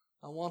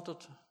 I want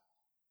it.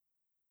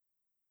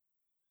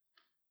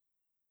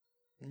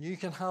 And you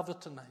can have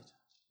it tonight.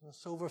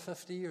 That's over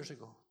 50 years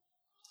ago.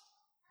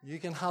 You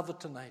can have it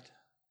tonight.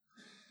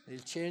 He'll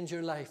change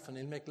your life, and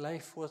he'll make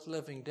life worth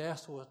living,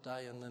 death worth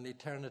dying, and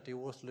eternity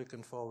worth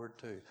looking forward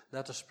to.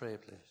 Let us pray,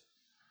 please.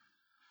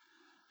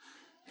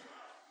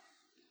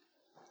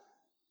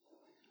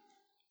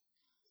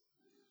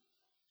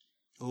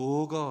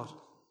 Oh God,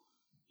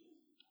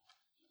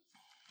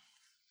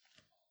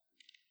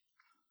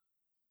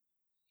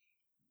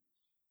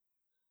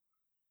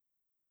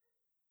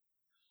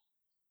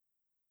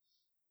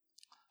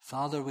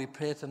 Father, we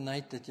pray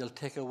tonight that you'll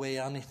take away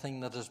anything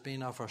that has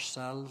been of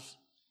ourselves,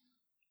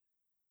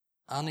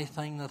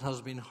 anything that has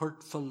been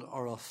hurtful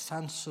or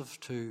offensive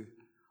to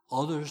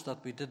others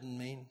that we didn't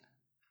mean.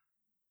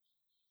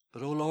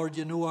 But, oh Lord,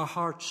 you know our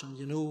hearts, and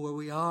you know where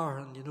we are,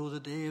 and you know the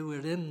day we're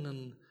in,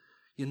 and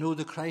you know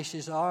the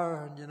crisis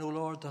are, and you know,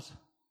 Lord, that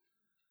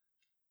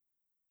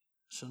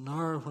it's an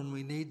hour when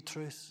we need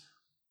truth.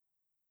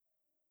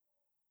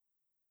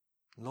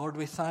 Lord,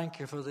 we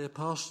thank you for the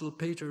Apostle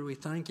Peter. We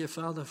thank you,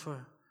 Father,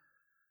 for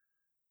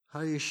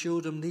how you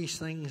showed him these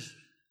things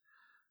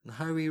and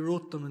how he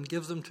wrote them and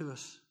gave them to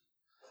us.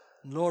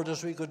 And Lord,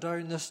 as we go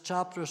down this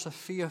chapter, it's a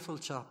fearful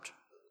chapter.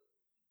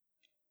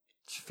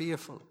 It's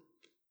fearful.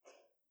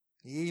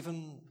 He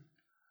even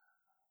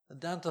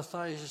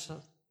identifies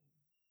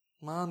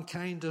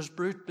mankind as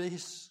brute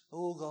beasts.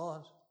 Oh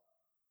God.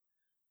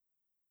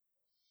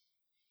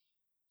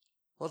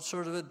 What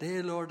sort of a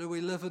day, Lord, are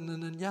we living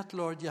in? And yet,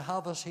 Lord, you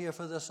have us here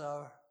for this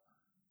hour.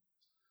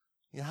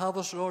 You have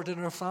us, Lord, in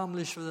our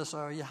families for this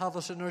hour. You have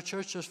us in our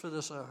churches for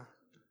this hour.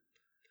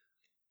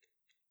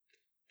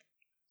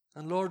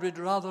 And Lord, we'd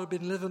rather have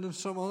been living in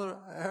some other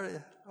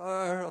area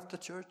of the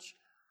church.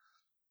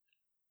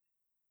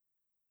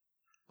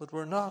 But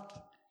we're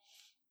not.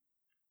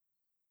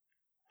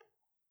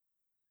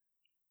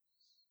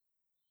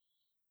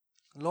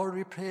 Lord,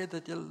 we pray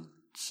that you'll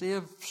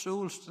save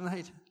souls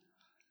tonight.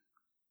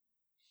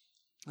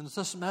 And as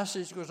this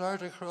message goes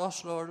out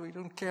across, Lord, we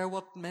don't care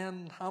what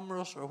men hammer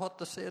us or what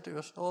they say to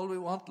us. All we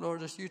want,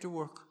 Lord, is you to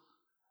work.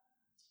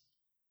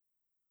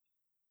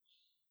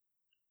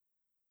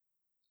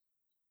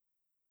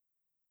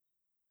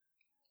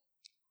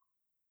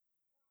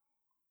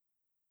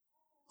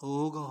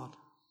 Oh God,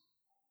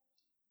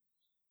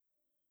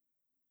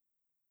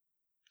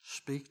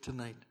 speak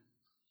tonight.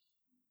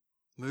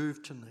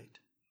 Move tonight.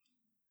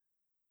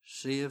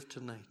 Save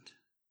tonight.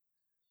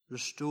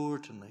 Restore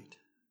tonight.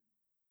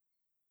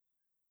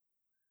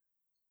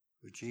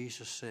 For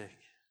Jesus' sake.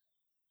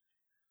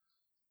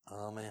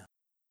 Amen.